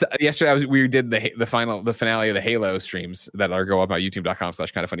 yesterday we did the finale of the Halo streams that go up on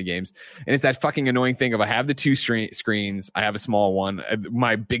youtube.com/kindoffunnygames, and it's that fucking annoying thing of I have the two screens, I have a small one,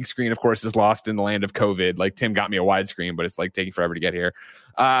 my big screen of course is lost in the land of COVID. Like Tim got me a widescreen, but it's like taking forever to get here,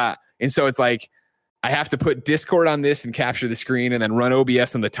 and so it's like I have to put Discord on this and capture the screen and then run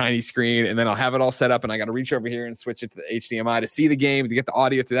OBS on the tiny screen. And then I'll have it all set up and I got to reach over here and switch it to the HDMI to see the game, to get the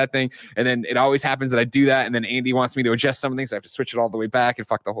audio through that thing. And then it always happens that I do that. And then Andy wants me to adjust something. So I have to switch it all the way back and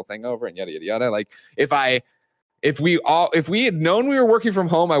fuck the whole thing over and yada, yada, yada. Like if we had known we were working from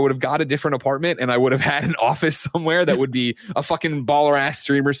home, I would have got a different apartment and I would have had an office somewhere that would be a fucking baller ass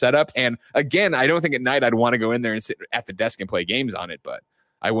streamer setup. And again, I don't think at night I'd want to go in there and sit at the desk and play games on it, but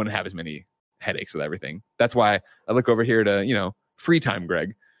I wouldn't have as many headaches with everything. That's why I look over here to, free time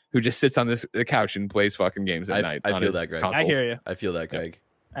Greg, who just sits on the couch and plays fucking games at night. I feel that, Greg. I hear you. I feel that, Greg.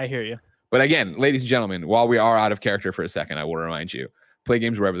 I hear you. But again, ladies and gentlemen, while we are out of character for a second, I will remind you, play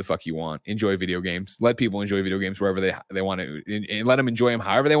games wherever the fuck you want. Enjoy video games. Let people enjoy video games wherever they want to, and let them enjoy them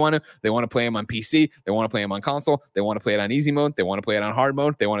however they want to. They want to play them on PC. They want to play them on console. They want to play it on easy mode. They want to play it on hard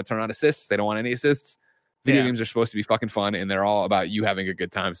mode. They want to turn on assists. They don't want any assists. Video games are supposed to be fucking fun, and they're all about you having a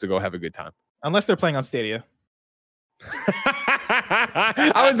good time. So go have a good time. Unless they're playing on Stadia.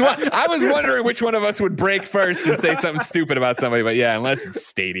 I was wondering which one of us would break first and say something stupid about somebody, but yeah, unless it's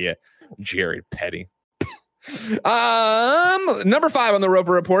Stadia. Jared Petty. Number 5 on the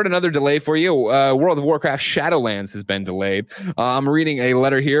Roper Report, another delay for you. World of Warcraft Shadowlands has been delayed. I'm reading a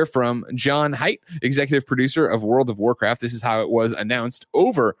letter here from John Haidt, executive producer of World of Warcraft. This is how it was announced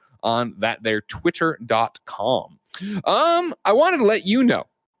over on their twitter.com. I wanted to let you know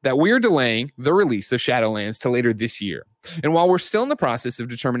that we're delaying the release of Shadowlands to later this year. And while we're still in the process of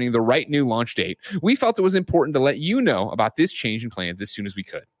determining the right new launch date, we felt it was important to let you know about this change in plans as soon as we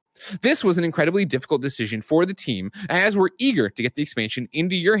could. This was an incredibly difficult decision for the team, as we're eager to get the expansion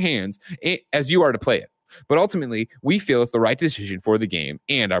into your hands as you are to play it. But ultimately, we feel it's the right decision for the game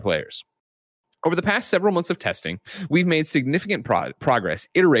and our players. Over the past several months of testing, we've made significant progress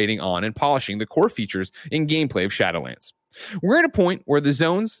iterating on and polishing the core features and gameplay of Shadowlands. We're at a point where the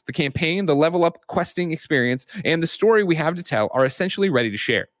zones, the campaign, the level up questing experience, and the story we have to tell are essentially ready to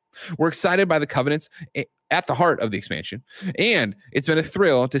share. We're excited by the covenants at the heart of the expansion, and it's been a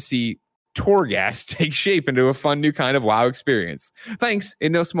thrill to see Torghast take shape into a fun new kind of WoW experience, thanks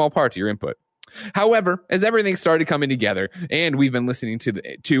in no small part to your input. However, as everything started coming together and we've been listening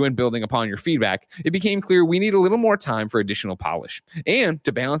to and building upon your feedback, it became clear we need a little more time for additional polish and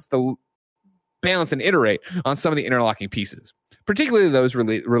to balance and iterate on some of the interlocking pieces, particularly those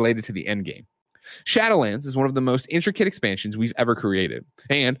related to the end game. Shadowlands is one of the most intricate expansions we've ever created.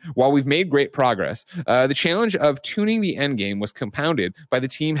 And while we've made great progress, the challenge of tuning the end game was compounded by the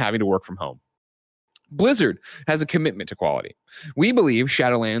team having to work from home. Blizzard has a commitment to quality. We believe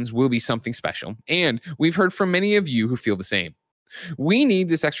Shadowlands will be something special, and we've heard from many of you who feel the same. We need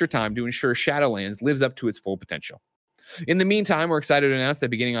this extra time to ensure Shadowlands lives up to its full potential. In the meantime, we're excited to announce that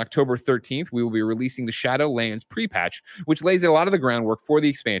beginning October 13th, we will be releasing the Shadowlands pre-patch, which lays a lot of the groundwork for the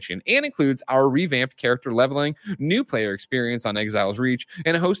expansion and includes our revamped character leveling, new player experience on Exile's Reach,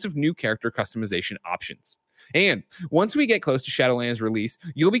 and a host of new character customization options. And once we get close to Shadowlands release,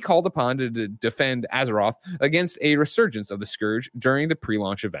 you'll be called upon to defend Azeroth against a resurgence of the Scourge during the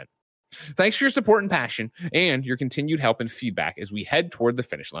pre-launch event. Thanks for your support and passion and your continued help and feedback as we head toward the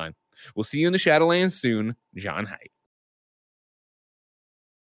finish line. We'll see you in the Shadowlands soon, John Haidt.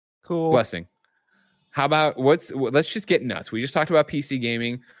 Cool. Blessing. How about let's just get nuts. We just talked about PC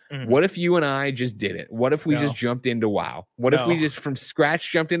gaming. Mm-hmm. What if you and I just did it? What if we just jumped into WoW? What if we just from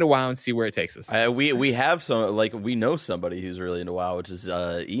scratch jumped into WoW and see where it takes us? We have some, we know somebody who's really into WoW, which is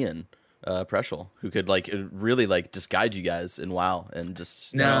Ian Preschel, who could really just guide you guys in WoW and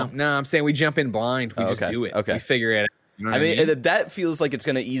just No, I'm saying we jump in blind. We just do it. Okay. We figure it out. You know I mean, that feels like it's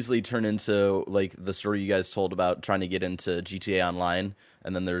going to easily turn into the story you guys told about trying to get into GTA Online,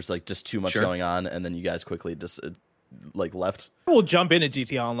 and then there's just too much going on, and then you guys quickly just left. We'll jump into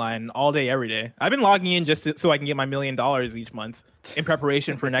GTA Online all day, every day. I've been logging in just so I can get my $1 million each month in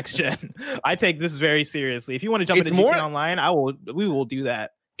preparation for next gen. I take this very seriously. If you want to jump into GTA Online, we will do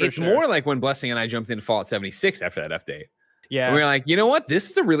that. It's more like when Blessing and I jumped into Fallout 76 after that update. Yeah. And we were like, you know what? This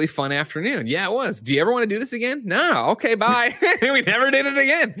is a really fun afternoon. Yeah, it was. Do you ever want to do this again? No. Okay, bye. We never did it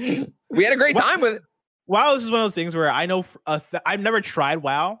again. We had a great time with it. WoW is just one of those things where I know I've never tried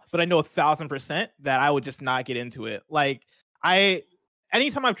WoW, but I know 1,000% that I would just not get into it.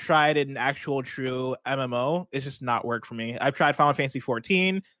 Anytime I've tried an actual true MMO, it's just not worked for me. I've tried Final Fantasy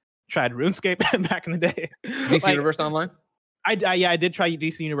 14, tried RuneScape back in the day. DC Universe Online? I did try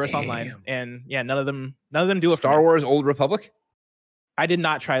DC Universe Online, and none of them do it. Star Wars Old Republic? I did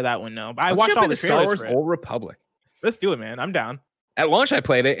not try that one. No, but I watched all the Star Wars Old Republic. Let's do it, man. I'm down. At launch, I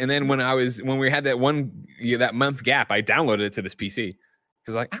played it, and then when we had that that month gap, I downloaded it to this PC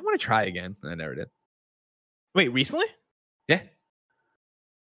because I want to try again, and I never did. Wait, recently? Yeah.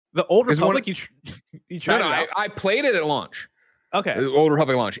 The Old 'Cause one- Republic, you tried No, it out? I played it at launch. Okay. The Old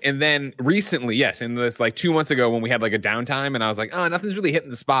Republic launch. And then recently, yes, in this like 2 months ago when we had like a downtime and I was like, oh, nothing's really hitting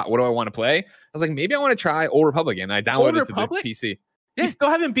the spot. What do I want to play? I was like, maybe I want to try Old Republic. And I downloaded it to the PC. You still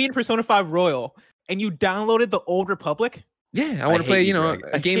haven't beaten Persona 5 Royal and you downloaded the Old Republic? Yeah, I want to play,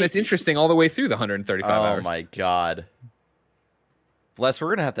 a game that's interesting all the way through the 135 hours. Oh my god. Bless,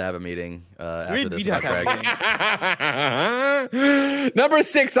 we're going to have a meeting after this. Number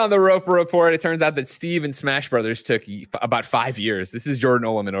 6 on the Roper Report. It turns out that Steve and Smash Brothers took about 5 years. This is Jordan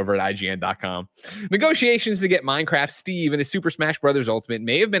Oloman over at IGN.com. Negotiations to get Minecraft Steve into Super Smash Brothers Ultimate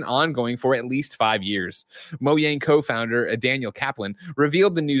may have been ongoing for at least 5 years. Mojang co-founder Daniel Kaplan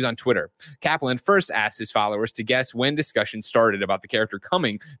revealed the news on Twitter. Kaplan first asked his followers to guess when discussions started about the character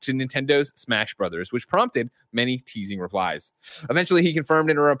coming to Nintendo's Smash Brothers, which prompted many teasing replies. Eventually, he confirmed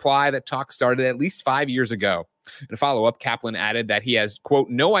in a reply that talks started at least 5 years ago. In a follow-up, Kaplan added that he has, quote,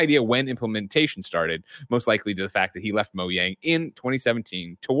 no idea when implementation started, most likely to the fact that he left Mojang in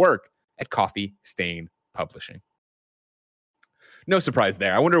 2017 to work at Coffee Stain Publishing. No surprise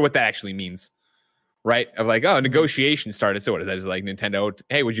there. I wonder what that actually means, right? Of like, oh, negotiation started. So what is that? Is like Nintendo,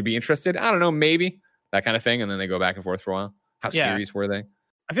 hey, would you be interested? I don't know, maybe. That kind of thing. And then they go back and forth for a while. How serious were they?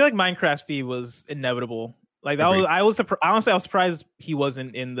 I feel like Minecraft Steve was inevitable. Like that was, honestly, I was surprised he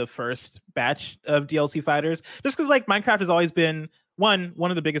wasn't in the first batch of DLC fighters, just because like Minecraft has always been one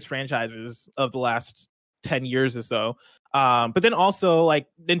of the biggest franchises of the last 10 years or so. But then also like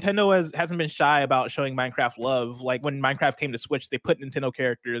Nintendo hasn't been shy about showing Minecraft love. Like when Minecraft came to Switch, they put Nintendo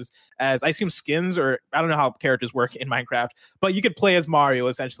characters as, I assume, skins, or I don't know how characters work in Minecraft, but you could play as Mario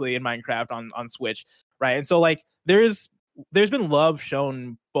essentially in Minecraft on Switch, right? And so like there's been love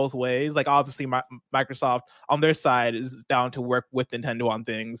shown both ways. Like obviously Microsoft on their side is down to work with Nintendo on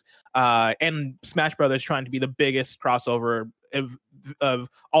things, and Smash Brothers trying to be the biggest crossover of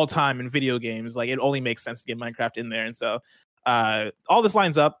all time in video games. Like it only makes sense to get Minecraft in there. And so all this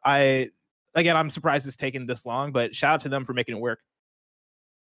lines up. I'm surprised it's taken this long, but shout out to them for making it work.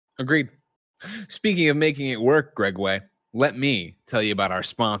 Agreed. Speaking of making it work, Greg Way, let me tell you about our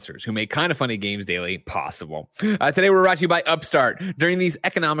sponsors who make Kinda Funny Games Daily possible. Today, we're brought to you by Upstart. During these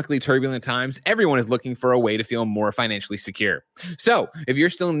economically turbulent times, everyone is looking for a way to feel more financially secure. So, if you're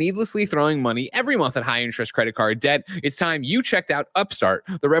still needlessly throwing money every month at high-interest credit card debt, it's time you checked out Upstart,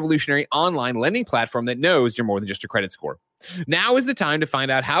 the revolutionary online lending platform that knows you're more than just a credit score. Now is the time to find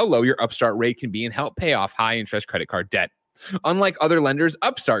out how low your Upstart rate can be and help pay off high-interest credit card debt. Unlike other lenders,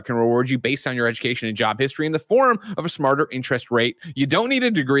 Upstart can reward you based on your education and job history in the form of a smarter interest rate. You don't need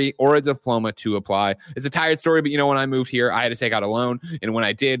a degree or a diploma to apply. It's a tired story, but when I moved here, I had to take out a loan. And when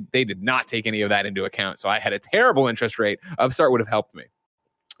I did, they did not take any of that into account. So I had a terrible interest rate. Upstart would have helped me.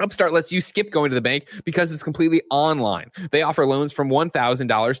 Upstart lets you skip going to the bank because it's completely online. They offer loans from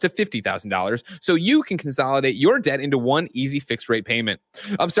 $1,000 to $50,000, so you can consolidate your debt into one easy fixed rate payment.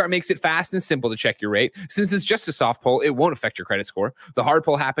 Upstart makes it fast and simple to check your rate. Since it's just a soft pull, it won't affect your credit score. The hard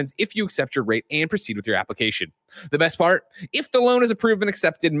pull happens if you accept your rate and proceed with your application. The best part, if the loan is approved and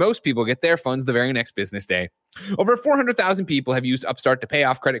accepted, most people get their funds the very next business day. Over 400,000 people have used Upstart to pay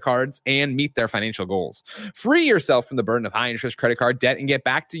off credit cards and meet their financial goals. Free yourself from the burden of high-interest credit card debt and get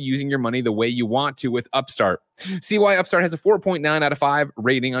back to using your money the way you want to with Upstart. See why Upstart has a 4.9 out of 5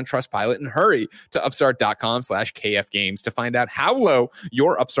 rating on Trustpilot, and hurry to upstart.com/kfgames to find out how low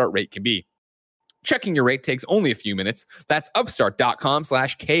your Upstart rate can be. Checking your rate takes only a few minutes. That's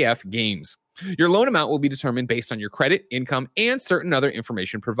upstart.com/kfgames. Your loan amount will be determined based on your credit, income, and certain other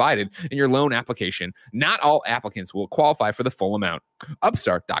information provided in your loan application. Not all applicants will qualify for the full amount.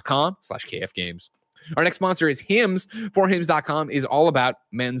 Upstart.com/kfgames. Our next sponsor is Hims. ForHims.com is all about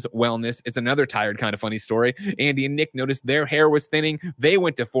men's wellness. It's another tired, kind of funny story. Andy and Nick noticed their hair was thinning. They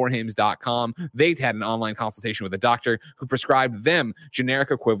went to ForHims.com. They had an online consultation with a doctor who prescribed them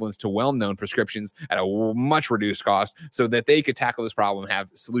generic equivalents to well-known prescriptions at a much reduced cost so that they could tackle this problem and have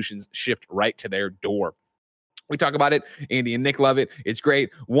solutions shipped right to their door. We talk about it. Andy and Nick love it. It's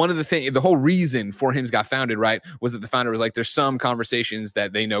great. One of the whole reason For Hims got founded, right, was that the founder was like, there's some conversations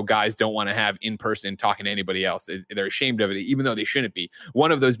that they know guys don't want to have in person talking to anybody else. They're ashamed of it, even though they shouldn't be.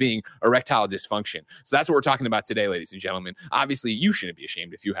 One of those being erectile dysfunction. So that's what we're talking about today, ladies and gentlemen. Obviously, you shouldn't be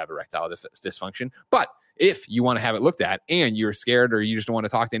ashamed if you have erectile dysfunction, but If you want to have it looked at and you're scared or you just don't want to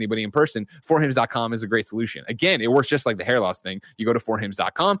talk to anybody in person, forhims.com is a great solution. Again, it works just like the hair loss thing. You go to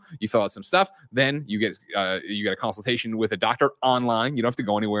forhims.com, you fill out some stuff, then you get a consultation with a doctor online. You don't have to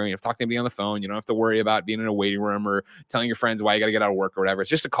go anywhere. You have to talk to anybody on the phone. You don't have to worry about being in a waiting room or telling your friends why you got to get out of work or whatever. It's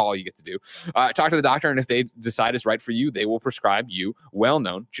just a call you get to do. Talk to the doctor, and if they decide it's right for you, they will prescribe you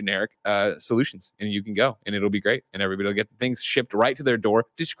well-known generic solutions, and you can go, and it'll be great, and everybody will get things shipped right to their door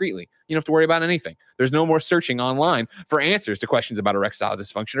discreetly. You don't have to worry about anything. There's no more searching online for answers to questions about erectile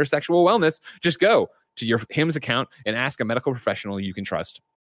dysfunction or sexual wellness. Just go to your Hims account and ask a medical professional you can trust.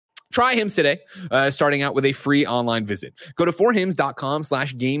 Try Hims today, starting out with a free online visit. Go to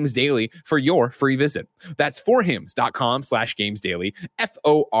forhims.com/gamesdaily for your free visit. That's forhims.com/gamesdaily,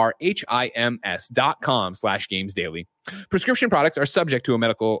 forhims.com/gamesdaily. Prescription products are subject to a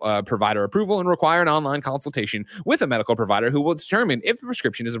medical provider approval and require an online consultation with a medical provider who will determine if the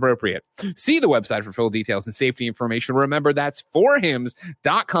prescription is appropriate. See the website for full details and safety information. Remember, that's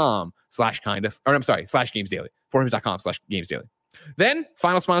forhims.com/gamesdaily. forhims.com/gamesdaily. Then,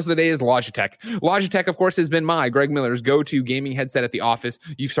 final sponsor of the day is Logitech. Logitech, of course, has been my, Greg Miller's, go-to gaming headset at the office.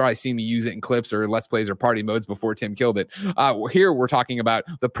 You've probably seen me use it in clips or Let's Plays or party modes before Tim killed it. Here, we're talking about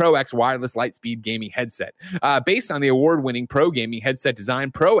the Pro X Wireless Lightspeed Gaming Headset. Based on the award-winning Pro Gaming Headset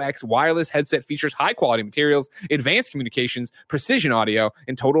design, Pro X Wireless Headset features high-quality materials, advanced communications, precision audio,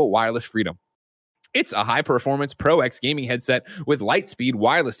 and total wireless freedom. It's a high-performance Pro X gaming headset with light-speed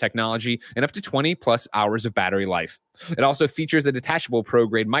wireless technology and up to 20-plus hours of battery life. It also features a detachable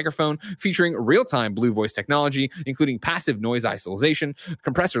pro-grade microphone featuring real-time Blue Voice technology, including passive noise isolation,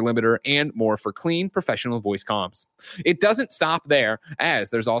 compressor limiter, and more for clean, professional voice comms. It doesn't stop there,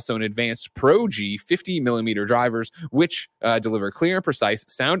 as there's also an advanced Pro G 50mm drivers, which deliver clear and precise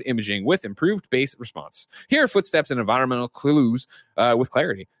sound imaging with improved bass response. Here are footsteps and environmental clues with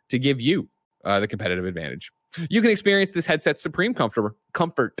clarity to give you the competitive advantage. You can experience this headset's supreme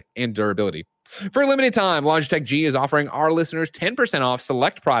comfort and durability. For a limited time, Logitech G is offering our listeners 10% off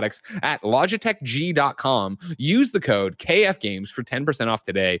select products at logitechg.com. Use the code KFGames for 10% off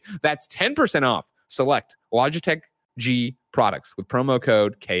today. That's 10% off select Logitech G products with promo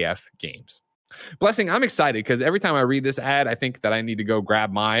code KFGames. Blessing, I'm excited because every time I read this ad, I think that I need to go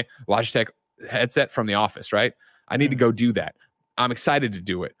grab my Logitech headset from the office, right? I need to go do that. I'm excited to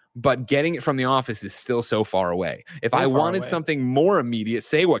do it, but getting it from the office is still so far away. If I wanted something more immediate,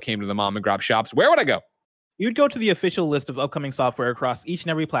 say what came to the mom and grab shops, where would I go? You'd go to the official list of upcoming software across each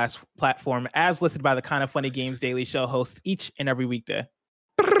and every platform as listed by the Kind of Funny Games Daily Show host each and every weekday.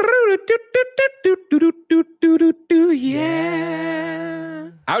 Yeah.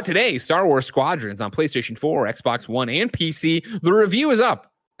 Out today, Star Wars Squadrons on PlayStation 4, Xbox One, and PC. The review is up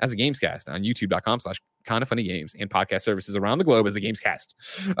as a Gamescast on youtube.com/kindoffunnygames and podcast services around the globe as a Gamescast.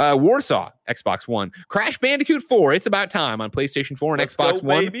 Warsaw, Xbox One. Crash Bandicoot 4, It's About Time on PlayStation 4 and Let's Xbox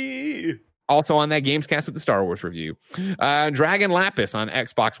One. Baby. Also on that Gamescast with the Star Wars review. Dragon Lapis on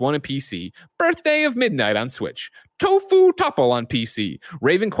Xbox One and PC. Birthday of Midnight on Switch. Tofu Topple on PC.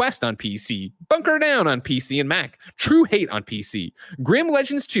 Raven Quest on PC. Bunker Down on PC and Mac. True Hate on PC. Grim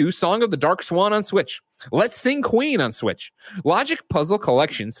Legends 2 Song of the Dark Swan on Switch. Let's Sing Queen on Switch. Logic Puzzle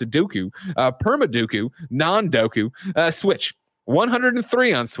Collection Sudoku. Permadoku. Non-Doku. Switch.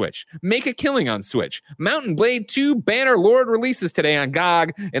 103 on Switch. Make a Killing on Switch. Mountain Blade 2 Banner Lord releases today on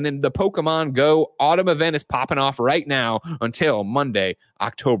GOG. And then the Pokemon Go Autumn event is popping off right now until Monday,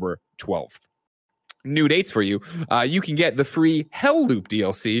 October 12th. New dates for you. You can get the free Hell Loop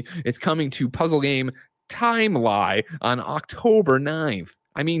DLC. It's coming to puzzle game Time Lie on October 9th.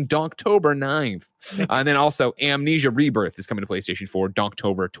 I mean, Donktober 9th. And then also Amnesia Rebirth is coming to PlayStation 4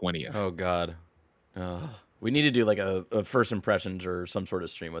 Donktober 20th. Oh, God. We need to do like a first impressions or some sort of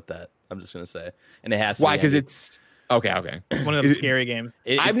stream with that. I'm just going to say. And it has to Why? Because it's... Okay. One of the scary games.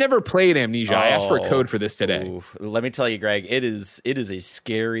 I've never played Amnesia. I asked for a code for this today. Oof. Let me tell you, Greg, it is a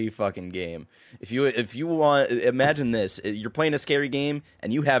scary fucking game. If you want, imagine this: you're playing a scary game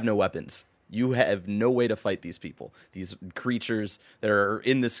and you have no weapons. You have no way to fight these people, these creatures that are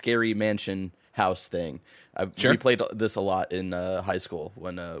in the scary mansion house thing. We played this a lot in high school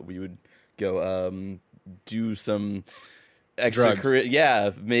when we would go do some extra. Yeah,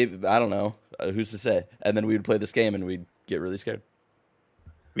 maybe, I don't know. Who's to say? And then we would play this game and we'd get really scared.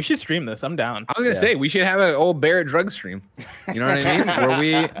 We should stream this. I'm down. I was gonna say we should have an old Barrett drug stream. You know what I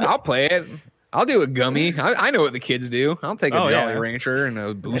mean? I'll play it. I'll do a gummy. I know what the kids do. I'll take a Jolly Rancher and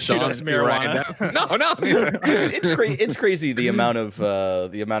a Busan and marijuana. No. It's crazy the amount of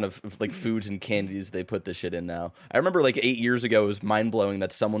like foods and candies they put this shit in now. I remember like 8 years ago, it was mind blowing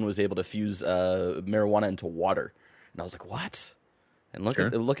that someone was able to fuse marijuana into water, and I was like, what? And look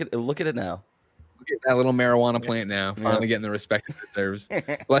at it now. Get that little marijuana plant now. Finally getting the respect it deserves.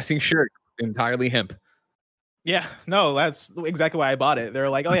 Blessing shirt, entirely hemp. Yeah, no, that's exactly why I bought it. They're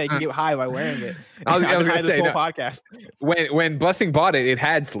like, oh yeah, you can get high by wearing it. I was going to say, this whole podcast. When Blessing bought it, it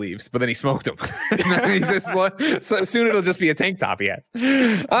had sleeves, but then he smoked them. He says, so soon it'll just be a tank top he has.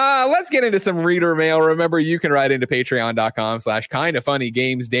 Let's get into some reader mail. Remember, you can write into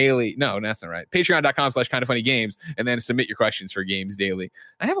patreon.com/kindafunnygamesdaily. daily. No, that's not right. Patreon.com/kindafunnygames, and then submit your questions for Games Daily.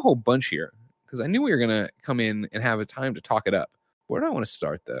 I have a whole bunch here because I knew we were going to come in and have a time to talk it up. Where do I want to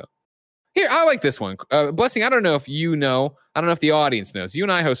start, though? Here, I like this one. Blessing, I don't know if you know. I don't know if the audience knows. You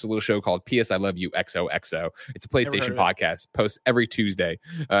and I host a little show called P.S. I Love You XOXO. It's a PlayStation podcast. Posts every Tuesday.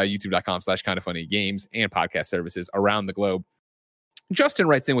 YouTube.com/kindafunnygames and podcast services around the globe. Justin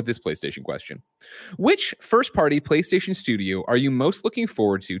writes in with this PlayStation question. Which first-party PlayStation studio are you most looking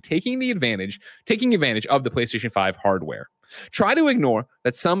forward to taking advantage of the PlayStation 5 hardware? Try to ignore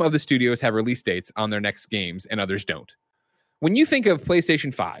that some of the studios have release dates on their next games and others don't. When you think of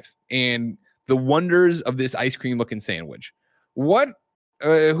PlayStation 5 and the wonders of this ice cream looking sandwich, who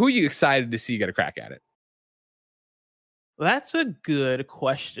are you excited to see get a crack at it? That's a good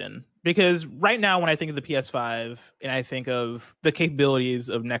question, because right now when I think of the PS5 and I think of the capabilities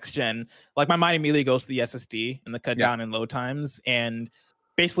of next gen, like my mind immediately goes to the SSD and the cut down in load times and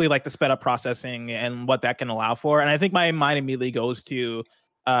basically like the sped up processing and what that can allow for. And I think my mind immediately goes to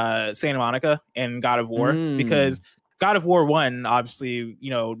Santa Monica and God of War, because God of War 1 obviously,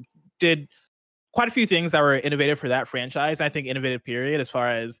 did quite a few things that were innovative for that franchise. I think innovative period, as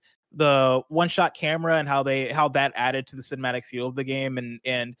far as the one-shot camera and how that added to the cinematic feel of the game,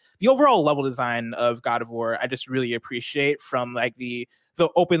 and the overall level design of God of War. I just really appreciate, from like the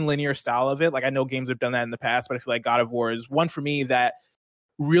open linear style of it. Like, I know games have done that in the past, but I feel like God of War is one for me that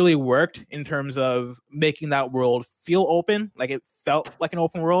really worked in terms of making that world feel open. Like, it felt like an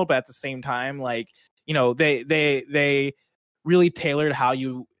open world, but at the same time, like, they really tailored how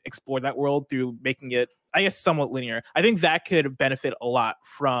you explore that world through making it, I guess, somewhat linear. I think that could benefit a lot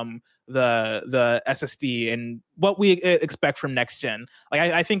from the SSD and what we expect from next gen. Like,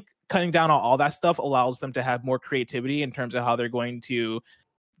 I think cutting down on all that stuff allows them to have more creativity in terms of how they're going to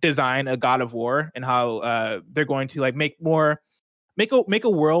design a God of War, and how they're going to like make a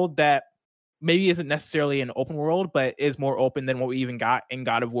world that maybe isn't necessarily an open world, but is more open than what we even got in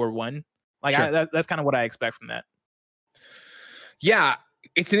God of War 1. Like, sure. That's kind of what I expect from that. Yeah,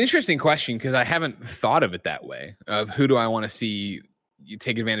 it's an interesting question, because I haven't thought of it that way, of who do I want to see you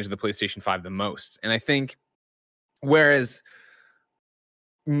take advantage of the PlayStation 5 the most. And I think, whereas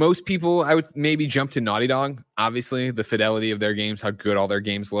most people, I would maybe jump to Naughty Dog, obviously, the fidelity of their games, how good all their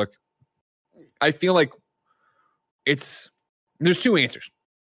games look. I feel like there's two answers.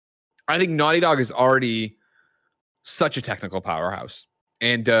 I think Naughty Dog is already such a technical powerhouse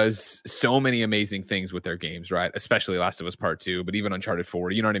and does so many amazing things with their games, right? Especially Last of Us Part 2, but even Uncharted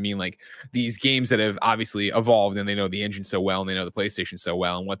 4, you know what I mean? Like, these games that have obviously evolved, and they know the engine so well, and they know the PlayStation so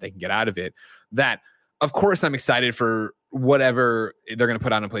well, and what they can get out of it, that, of course, I'm excited for whatever they're going to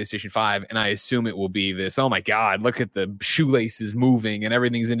put out on PlayStation 5, and I assume it will be this, oh my God, look at the shoelaces moving, and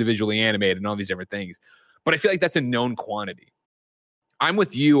everything's individually animated, and all these different things. But I feel like that's a known quantity. I'm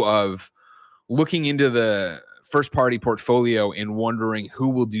with you of looking into the first party portfolio and wondering who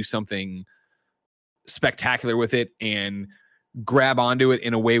will do something spectacular with it and grab onto it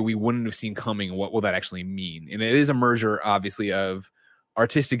in a way we wouldn't have seen coming. What will that actually mean? And it is a merger, obviously, of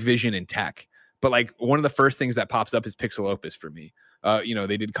artistic vision and tech. But like, one of the first things that pops up is Pixel Opus for me.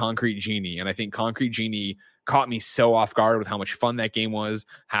 They did Concrete Genie, and I think Concrete Genie caught me so off guard with how much fun that game was,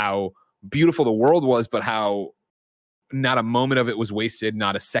 how beautiful the world was, but how not a moment of it was wasted.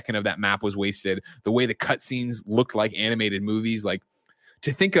 Not a second of that map was wasted. The way the cutscenes looked like animated movies, like,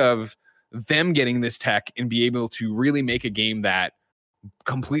 to think of them getting this tech and be able to really make a game that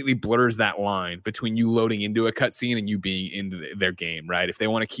completely blurs that line between you loading into a cutscene and you being into their game, right? If they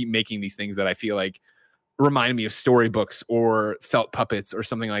want to keep making these things that I feel like remind me of storybooks or felt puppets or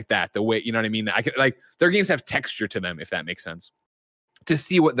something like that, the way, you know what I mean? I could, like, their games have texture to them, if that makes sense. To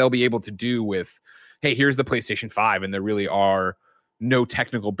see what they'll be able to do with, hey, here's the PlayStation 5, and there really are no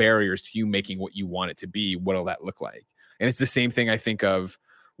technical barriers to you making what you want it to be. What'll that look like? And it's the same thing I think of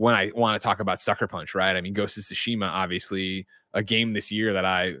when I want to talk about Sucker Punch, right? I mean, Ghost of Tsushima, obviously a game this year that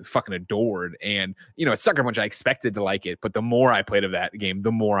I fucking adored. And, at Sucker Punch, I expected to like it, but the more I played of that game,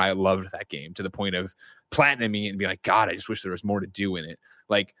 the more I loved that game, to the point of platinuming it and being like, God, I just wish there was more to do in it.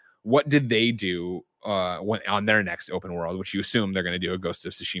 Like, what did they do on their next open world, which you assume they're going to do a Ghost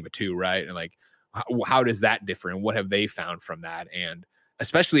of Tsushima 2, right? And like, how does that differ, and what have they found from that? And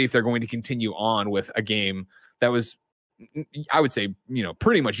especially if they're going to continue on with a game that was I would say,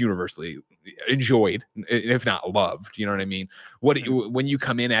 pretty much universally enjoyed, if not loved. You know what I mean? When you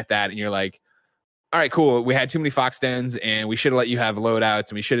come in at that and you're like, all right, cool. We had too many Fox dens and we should have let you have loadouts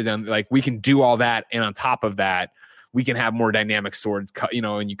and we should have done we can do all that. And on top of that, we can have more dynamic swords cut,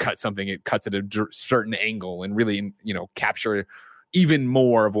 and you cut something, it cuts at a certain angle and really, capture even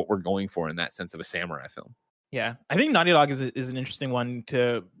more of what we're going for in that sense of a samurai film. Yeah. I think Naughty Dog is an interesting one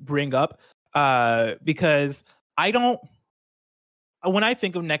to bring up because when I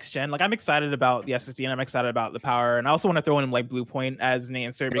think of next gen, I'm excited about the SSD and I'm excited about the power. And I also want to throw in Bluepoint as an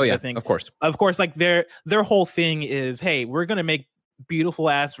answer because I think, of course, their whole thing is, hey, we're going to make beautiful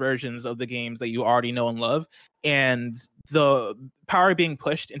ass versions of the games that you already know and love. And the power being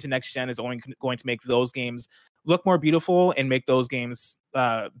pushed into next gen is only going to make those games look more beautiful and make those games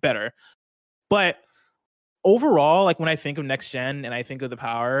better. But overall, when I think of next gen and I think of the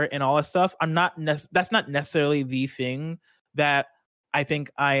power and all that stuff, that's not necessarily the thing that I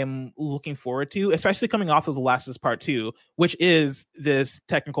think I am looking forward to, especially coming off of The Last of Us Part 2, which is this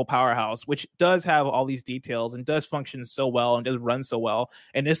technical powerhouse, which does have all these details and does function so well and does run so well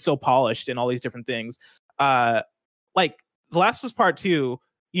and is so polished and all these different things. The Last of Us Part 2,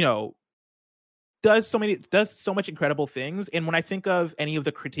 does so much incredible things. And when I think of any of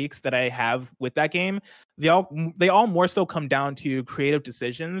the critiques that I have with that game, they all more so come down to creative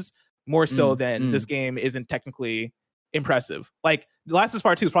decisions more so than this game isn't technically impressive. The Last of Us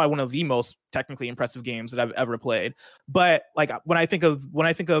Part 2 is probably one of the most technically impressive games that I've ever played. But when I think of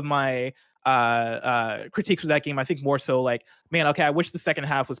my critiques of that game, I think more so man, okay, I wish the second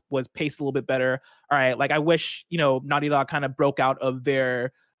half was paced a little bit better. All right, I wish Naughty Dog kind of broke out of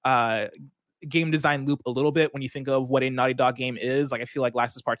their game design loop a little bit when you think of what a Naughty Dog game is. I feel like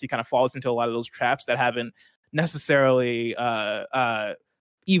Last of Us Part 2 kind of falls into a lot of those traps that haven't necessarily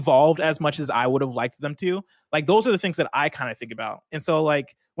evolved as much as I would have liked them to. Those are the things that I kind of think about. And so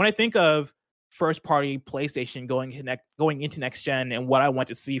when I think of first party PlayStation going into next gen and what I want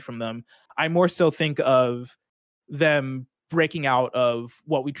to see from them, I more so think of them breaking out of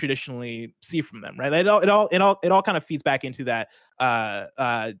what we traditionally see from them, right? It all kind of feeds back into that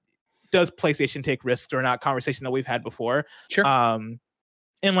does PlayStation take risks or not conversation that we've had before. Sure.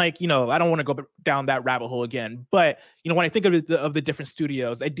 And I don't want to go down that rabbit hole again, but when I think of the different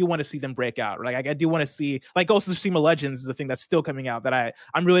studios, I do want to see them break out. Right? I do want to see Ghost of Tsushima Legends is a thing that's still coming out that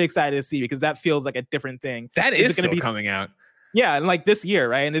I'm really excited to see because that feels like a different thing. That is still coming out. Yeah, and this year,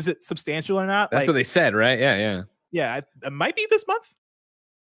 right? And is it substantial or not? That's what they said, right? Yeah. It might be this month.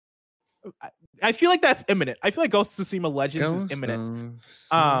 I feel like that's imminent. I feel like Ghost of Tsushima Legends is imminent.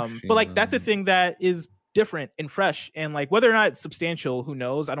 But that's a thing that is different and fresh, and whether or not it's substantial, who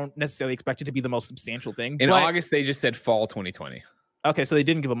knows? I don't necessarily expect it to be the most substantial thing. In August, they just said fall 2020. Okay, so they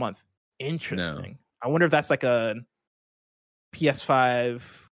didn't give a month. Interesting. No. I wonder if that's a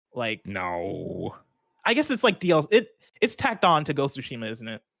PS5 No. I guess it's DLC. It's tacked on to Ghost of Tsushima, isn't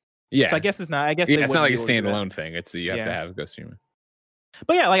it? Yeah. So I guess it's not. I guess it's not like a standalone thing. It's you have to have Ghost of Tsushima.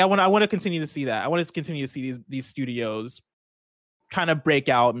 But yeah, I want to continue to see that. I want to continue to see these studios kind of break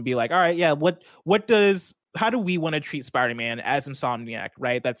out and be all right, yeah, how do we want to treat Spider-Man as Insomniac,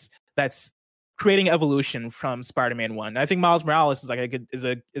 right? That's creating evolution from Spider-Man 1. I think Miles Morales is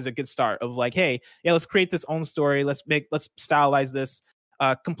a good start of hey, yeah, let's create this own story. Let's stylize this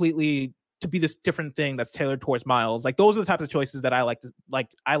completely to be this different thing that's tailored towards Miles. Those are the types of choices that I like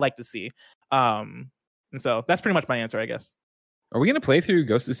to see. And so that's pretty much my answer, I guess. Are we gonna play through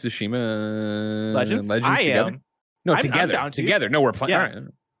Ghost of Tsushima Legends I together? Am. No, together. No, we're playing. Yeah.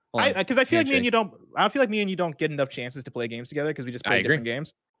 All right. Because I feel like me and you don't. I feel like me and you don't get enough chances to play games together because we just play different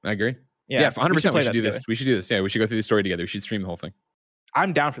games. I agree. Yeah, 100%. We should do this. We should do this. Yeah, we should go through the story together. We should stream the whole thing.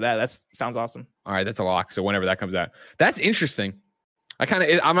 I'm down for that. That sounds awesome. All right, that's a lock. So whenever that comes out, that's interesting. I'm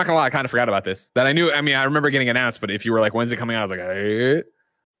not gonna lie. I kind of forgot about this. That I knew. I mean, I remember getting announced, but if you were when's it coming out? I was like,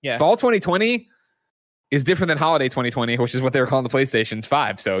 yeah, fall 2020. Is different than holiday 2020, which is what they were calling the PlayStation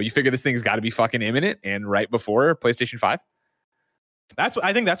 5. So you figure this thing's got to be fucking imminent and right before PlayStation 5. I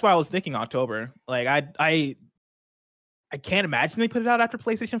think that's why I was thinking October. I can't imagine they put it out after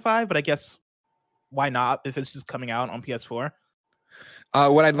PlayStation 5, but I guess why not if it's just coming out on PS4?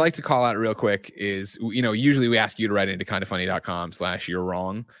 What I'd like to call out real quick is, usually we ask you to write into kindafunny.com/you're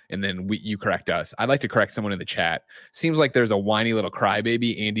wrong, and then you correct us. I'd like to correct someone in the chat. Seems like there's a whiny little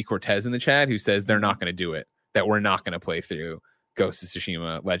crybaby, Andy Cortez, in the chat who says they're not going to do it, that we're not going to play through Ghost of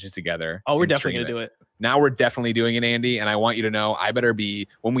Tsushima Legends together. Oh, we're definitely going to do it. Now we're definitely doing it, Andy, and I want you to know I better be,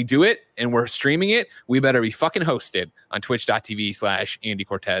 when we do it and we're streaming it, we better be fucking hosted on twitch.tv/Andy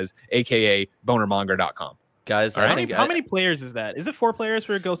Cortez, aka bonermonger.com. Guys, how many players is that? Is it 4 players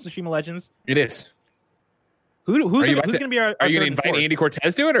for Ghost of Tsushima Legends? It is. Who's Are going to be our Are you third going and to invite fourth? Andy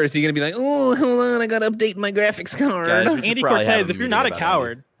Cortez to it, or is he going to be like, oh, hold on, I got to update my graphics card? Guys, we should Andy probably have Cortez, a if you're meeting not a about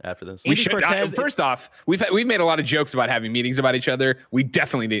coward. Andy after this. We Andy should. Cortez- First off, we've made a lot of jokes about having meetings about each other. We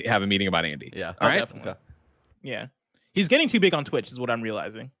definitely need to have a meeting about Andy. Yeah. All right. Definitely. Yeah. He's getting too big on Twitch, is what I'm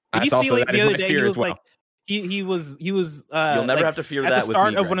realizing. Did That's you see also- like that the is other my day fear he as was well. like he was You'll never like, have to fear at that the with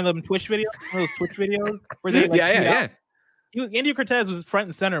start me, of one of them Twitch videos, one of those Twitch videos where they like Yeah. Andy Cortez was front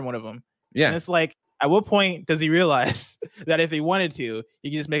and center in one of them. And Yeah. it's like, at what point does he realize that if he wanted to,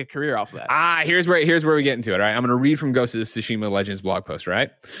 he can just make a career off of that? Here's where we get into it. All right. I'm going to read from Ghost of Tsushima Legends blog post, right?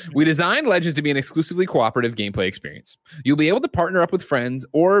 We designed Legends to be an exclusively cooperative gameplay experience. You'll be able to partner up with friends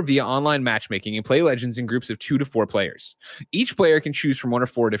or via online matchmaking and play Legends in groups of 2 to 4 players. Each player can choose from 1 or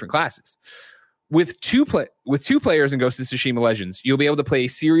 4 different classes. With two players in Ghost of Tsushima Legends, you'll be able to play a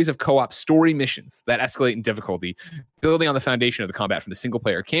series of co-op story missions that escalate in difficulty, building on the foundation of the combat from the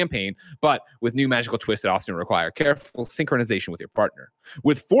single-player campaign, but with new magical twists that often require careful synchronization with your partner.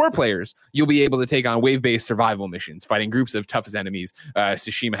 With 4 players, you'll be able to take on wave-based survival missions, fighting groups of toughest enemies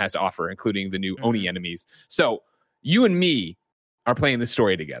Tsushima has to offer, including the new Oni enemies. So you and me are playing the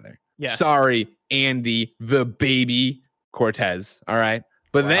story together. Yes. Sorry, Andy, the baby Cortez. All right.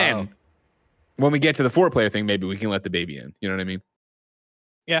 But then when we get to the 4-player thing, maybe we can let the baby in. You know what I mean?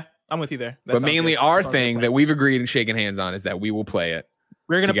 Yeah, I'm with you there. That But sounds mainly good. our Sounds thing good. that we've agreed and shaken hands on is that we will play it.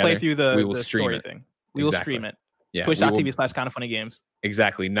 We're gonna play together. through We will the stream story it. thing. We will Exactly. stream it. Yeah. we will- Twitch.tv/kindoffunnygames.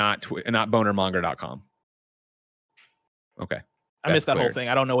 Exactly. Not bonermonger.com. Okay. I missed that clear. whole thing.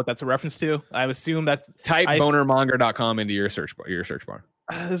 I don't know what that's a reference to. I assume that's Type I s- bonermonger.com into your search bar.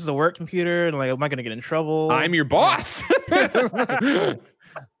 this is a work computer, and like, am I gonna get in trouble? I'm your boss.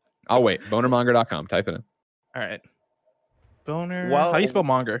 I'll wait. Bonermonger.com. Type it in. All right. Boner. Well- How do you spell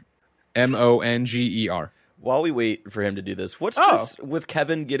monger? MONGER. While we wait for him to do this, what's Oh. this with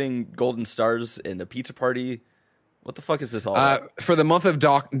Kevin getting golden stars in a pizza party? What the fuck is this all about? For the month of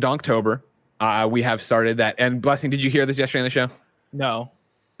Donktober, we have started that. And Blessing, did you hear this yesterday on the show? No.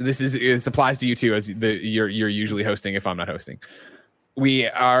 This applies to you too, as you're usually hosting if I'm not hosting. We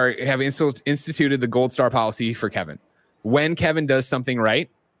have instituted the gold star policy for Kevin. When Kevin does something right,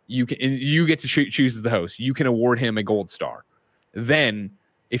 you get to choose as the host. You can award him a gold star. Then,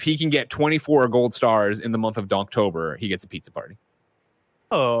 if he can get 24 gold stars in the month of Donktober, he gets a pizza party.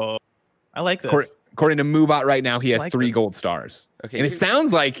 Oh, I like this. According to Moobot right now, he has Like 3 this. gold stars. Okay, And it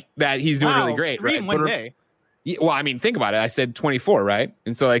sounds like that he's doing really great. 3 Right? in one day. Yeah, well, I mean, think about it. I said 24, right?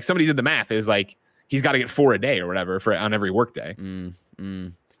 And so, like, somebody did the math. Is like he's got to get 4 a day or whatever on every work day.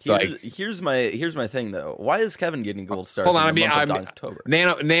 So, here's my thing though. Why is Kevin getting gold stars? Hold on, in the month of I'm October?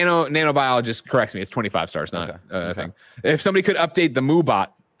 Nanobiologist corrects me. It's 25 stars, not a thing. If somebody could update the Moobot,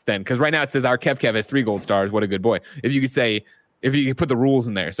 then because right now it says our Kev has 3 gold stars. What a good boy. If you could put the rules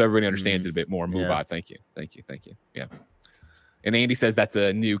in there so everybody understands it a bit more. Moobot, Yeah. thank you. Yeah. And Andy says that's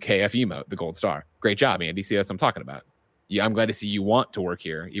a new KF emote, the gold star. Great job, Andy. See, that's what I'm talking about. Yeah, I'm glad to see you want to work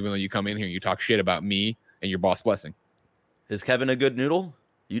here, even though you come in here and you talk shit about me and your boss Blessing. Is Kevin a good noodle?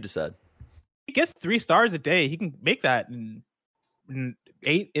 You decide. He gets 3 stars a day. He can make that in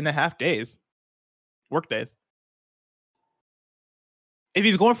 8.5 days, work days. If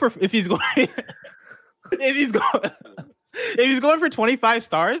he's going for 25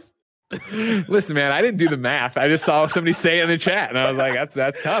 stars, Listen, man, I didn't do the math. I just saw somebody say it in the chat, and I was like,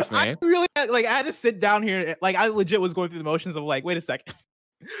 "That's tough, man." I really like. I had to sit down here. Like, I legit was going through the motions of like, wait a second,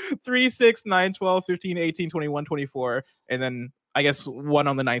 3, 6, 9, 12, 15, 18, 21, 24, and then I guess 1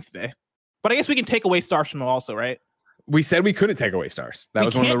 on the 9th day. But I guess we can take away stars from him also, right? We said we couldn't take away stars. That We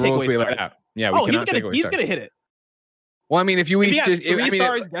was one of can't the take rules away we laid stars. out. Yeah, we cannot take away he's stars. gonna hit it. Well, I mean, if you If he each had just, 3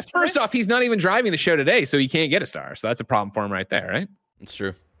 stars yesterday- first off, he's not even driving the show today, so he can't get a star. So that's a problem for him right there, right? It's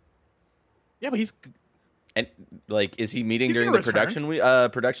true. Yeah, but he's And like, is he meeting He's during gonna the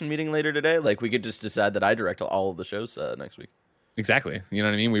production meeting later today? Like, we could just decide that I direct all of the shows next week. Exactly. You know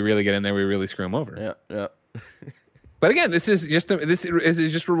what I mean? We really get in there, we really screw him over. Yeah. But again, this is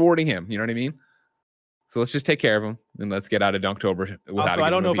just rewarding him. You know what I mean? So let's just take care of him and let's get out of Donktober. also,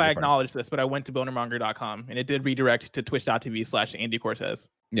 I don't know if I acknowledged this, but I went to bonermonger.com and it did redirect to twitch.tv/Andy Cortez.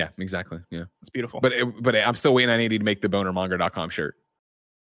 Yeah, exactly. Yeah, It's beautiful. but I'm still waiting on Andy to make the bonermonger.com shirt.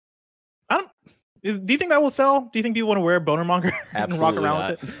 Do you think that will sell? Do you think people want to wear Bonermonger and rock Absolutely around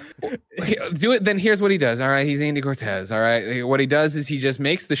not. with it? Do it. Then here's what he does. All right, he's Andy Cortez. All right, what he does is he just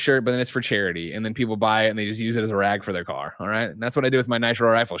makes the shirt, but then it's for charity, and then people buy it and they just use it as a rag for their car. All right, and that's what I do with my Nitro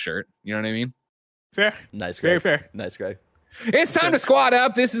Rifle shirt. You know what I mean? Fair. Nice, Very Greg. fair. Nice, Greg. It's time to squad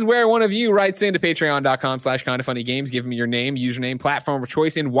up. This is where one of you writes into patreon.com/kindoffunnygames. Give me your name, username, platform of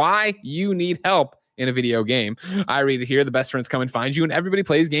choice, and why you need help in a video game. I read it here. The best friends come and find you, and everybody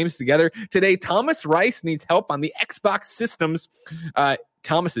plays games together. Today, Thomas Rice needs help on the Xbox systems.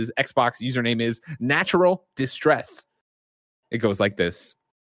 Thomas's Xbox username is Natural Distress. It goes like this.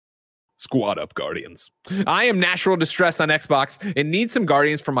 Squad up, Guardians. I am Natural Distress on Xbox and need some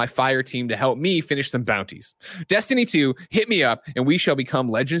Guardians from my fire team to help me finish some bounties. Destiny 2, hit me up and we shall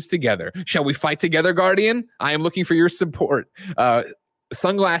become legends together. Shall we fight together, Guardian? I am looking for your support.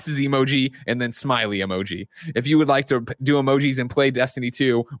 Sunglasses emoji and then smiley emoji. If you would like to do emojis and play Destiny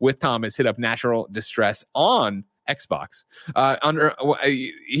 2 with Thomas, hit up Natural Distress on Xbox.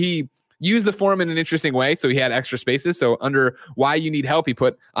 He used the forum in an interesting way, so he had extra spaces. So under why you need help, he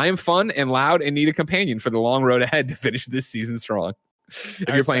put, I am fun and loud and need a companion for the long road ahead to finish this season strong. If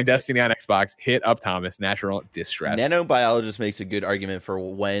you're playing Destiny on Xbox, hit up Thomas, Natural Distress. Nanobiologist makes a good argument for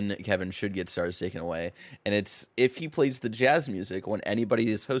when Kevin should get stars taken away. And it's if he plays the jazz music when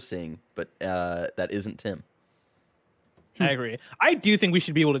anybody is hosting, but that isn't Tim. I agree. I do think we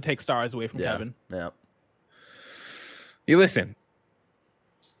should be able to take stars away from Kevin. Yeah. You listen.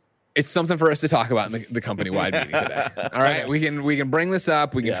 It's something for us to talk about in the company-wide meeting today. All right, we can bring this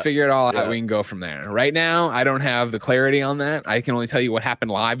up. We can figure it all out. We can go from there. Right now, I don't have the clarity on that. I can only tell you what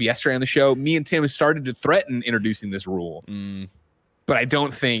happened live yesterday on the show. Me and Tim started to threaten introducing this rule, but I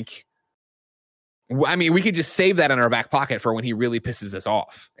don't think. I mean, we could just save that in our back pocket for when he really pisses us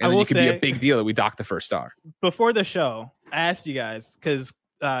off, and then it could be a big deal that we dock the first star. Before the show, I asked you guys because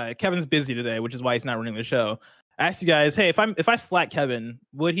Kevin's busy today, which is why he's not running the show. I asked you guys, hey, if I slack Kevin,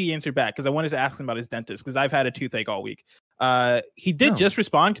 would he answer back? Because I wanted to ask him about his dentist because I've had a toothache all week. He did just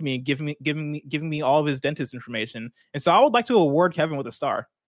respond to me, giving me all of his dentist information, and so I would like to award Kevin with a star.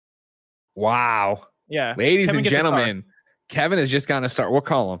 Wow. Yeah, ladies and gentlemen, Kevin has just gotten a star. We'll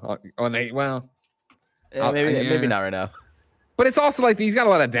call him. Maybe not right now. But it's also like he's got a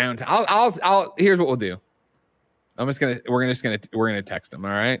lot of downtime. I'll. Here's what we'll do. We're gonna text him.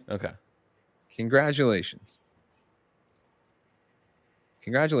 All right. Okay. Congratulations,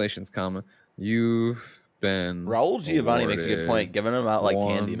 comma. You've been Raul Giovanni makes a good point, giving him out like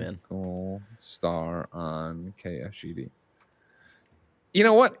candy, man. Gold star on KFGD. You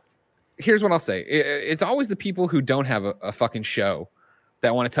know what? Here's what I'll say. It's always the people who don't have a fucking show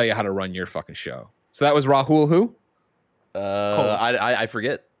that want to tell you how to run your fucking show. So that was Rahul who? I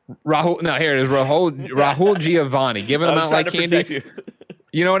forget. Rahul. No, here it is. Rahul Giovanni. Giving them out like candy.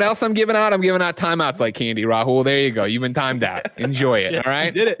 You know what else I'm giving out? I'm giving out timeouts like candy, Rahul. There you go. You've been timed out. Enjoy it. All right.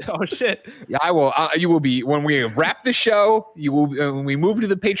 You did it. Oh shit. Yeah, I will. You will be when we wrap the show. You will when we move to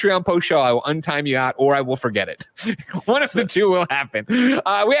the Patreon post show. I will untime you out, or I will forget it. One of the two will happen. We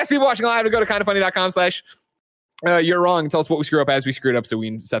ask people watching live to go to kindoffunny.com/ you're wrong. Tell us what we screw up as we screwed up so we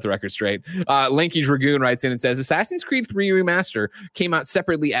can set the record straight. Lanky Dragoon writes in and says, Assassin's Creed 3 Remaster came out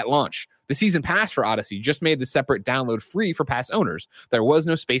separately at launch. The season pass for Odyssey just made the separate download free for pass owners. There was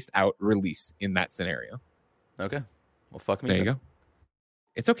no spaced out release in that scenario. Okay. Well, fuck me. There you go.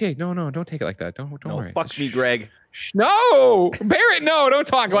 It's okay. No, don't take it like that. Don't worry. Fuck me, Greg. No, Barrett, no, don't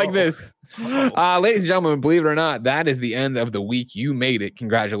talk like this. Ladies and gentlemen, believe it or not, that is the end of the week. You made it.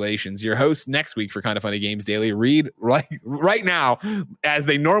 Congratulations. Your host next week for Kind of Funny Games Daily read right now, as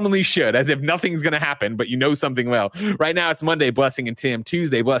they normally should, as if nothing's going to happen, but you know something well. Right now, it's Monday, Blessing and Tim.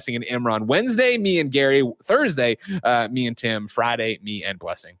 Tuesday, Blessing and Imran. Wednesday, me and Gary. Thursday, me and Tim. Friday, me and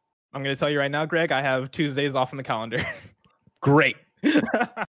Blessing. I'm going to tell you right now, Greg, I have Tuesdays off on the calendar. Great.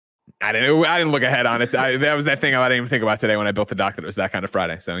 I didn't look ahead on it. That was that thing I didn't even think about today when I built the dock that it was that kind of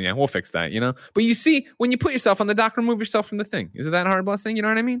Friday. So yeah, we'll fix that, you know. But you see, when you put yourself on the dock, remove yourself from the thing. Is it that hard, Blessing? You know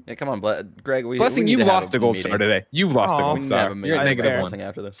what I mean? Yeah, come on, Greg. Blessing, you've lost a gold star today. You've lost a gold star. You're at -1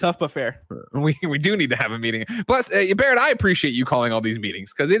 after this. Tough but fair. We do need to have a meeting. Plus, Barrett, I appreciate you calling all these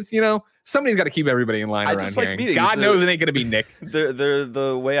meetings because it's, you know, somebody's got to keep everybody in line around here. Like God knows it ain't going to be Nick. They're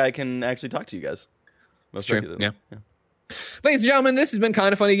the way I can actually talk to you guys. That's true. Yeah. Ladies and gentlemen, this has been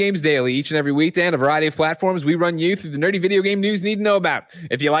Kind of Funny Games Daily. Each and every weekday on a variety of platforms, we run you through the nerdy video game news you need to know about.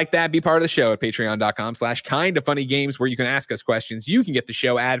 If you like that, be part of the show at patreon.com/kindoffunnygames, where you can ask us questions. You can get the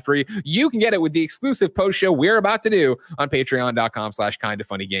show ad-free. You can get it with the exclusive post show we're about to do on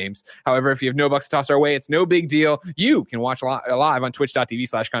patreon.com/kindoffunnygames. However, if you have no bucks to toss our way, it's no big deal. You can watch live on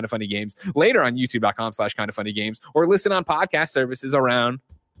twitch.tv/kindoffunnygames, later on youtube.com/kindoffunnygames, or listen on podcast services around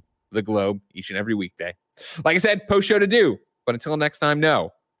the globe each and every weekday. Like I said, post show to do. But until next time,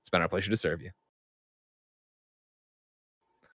 no, it's been our pleasure to serve you.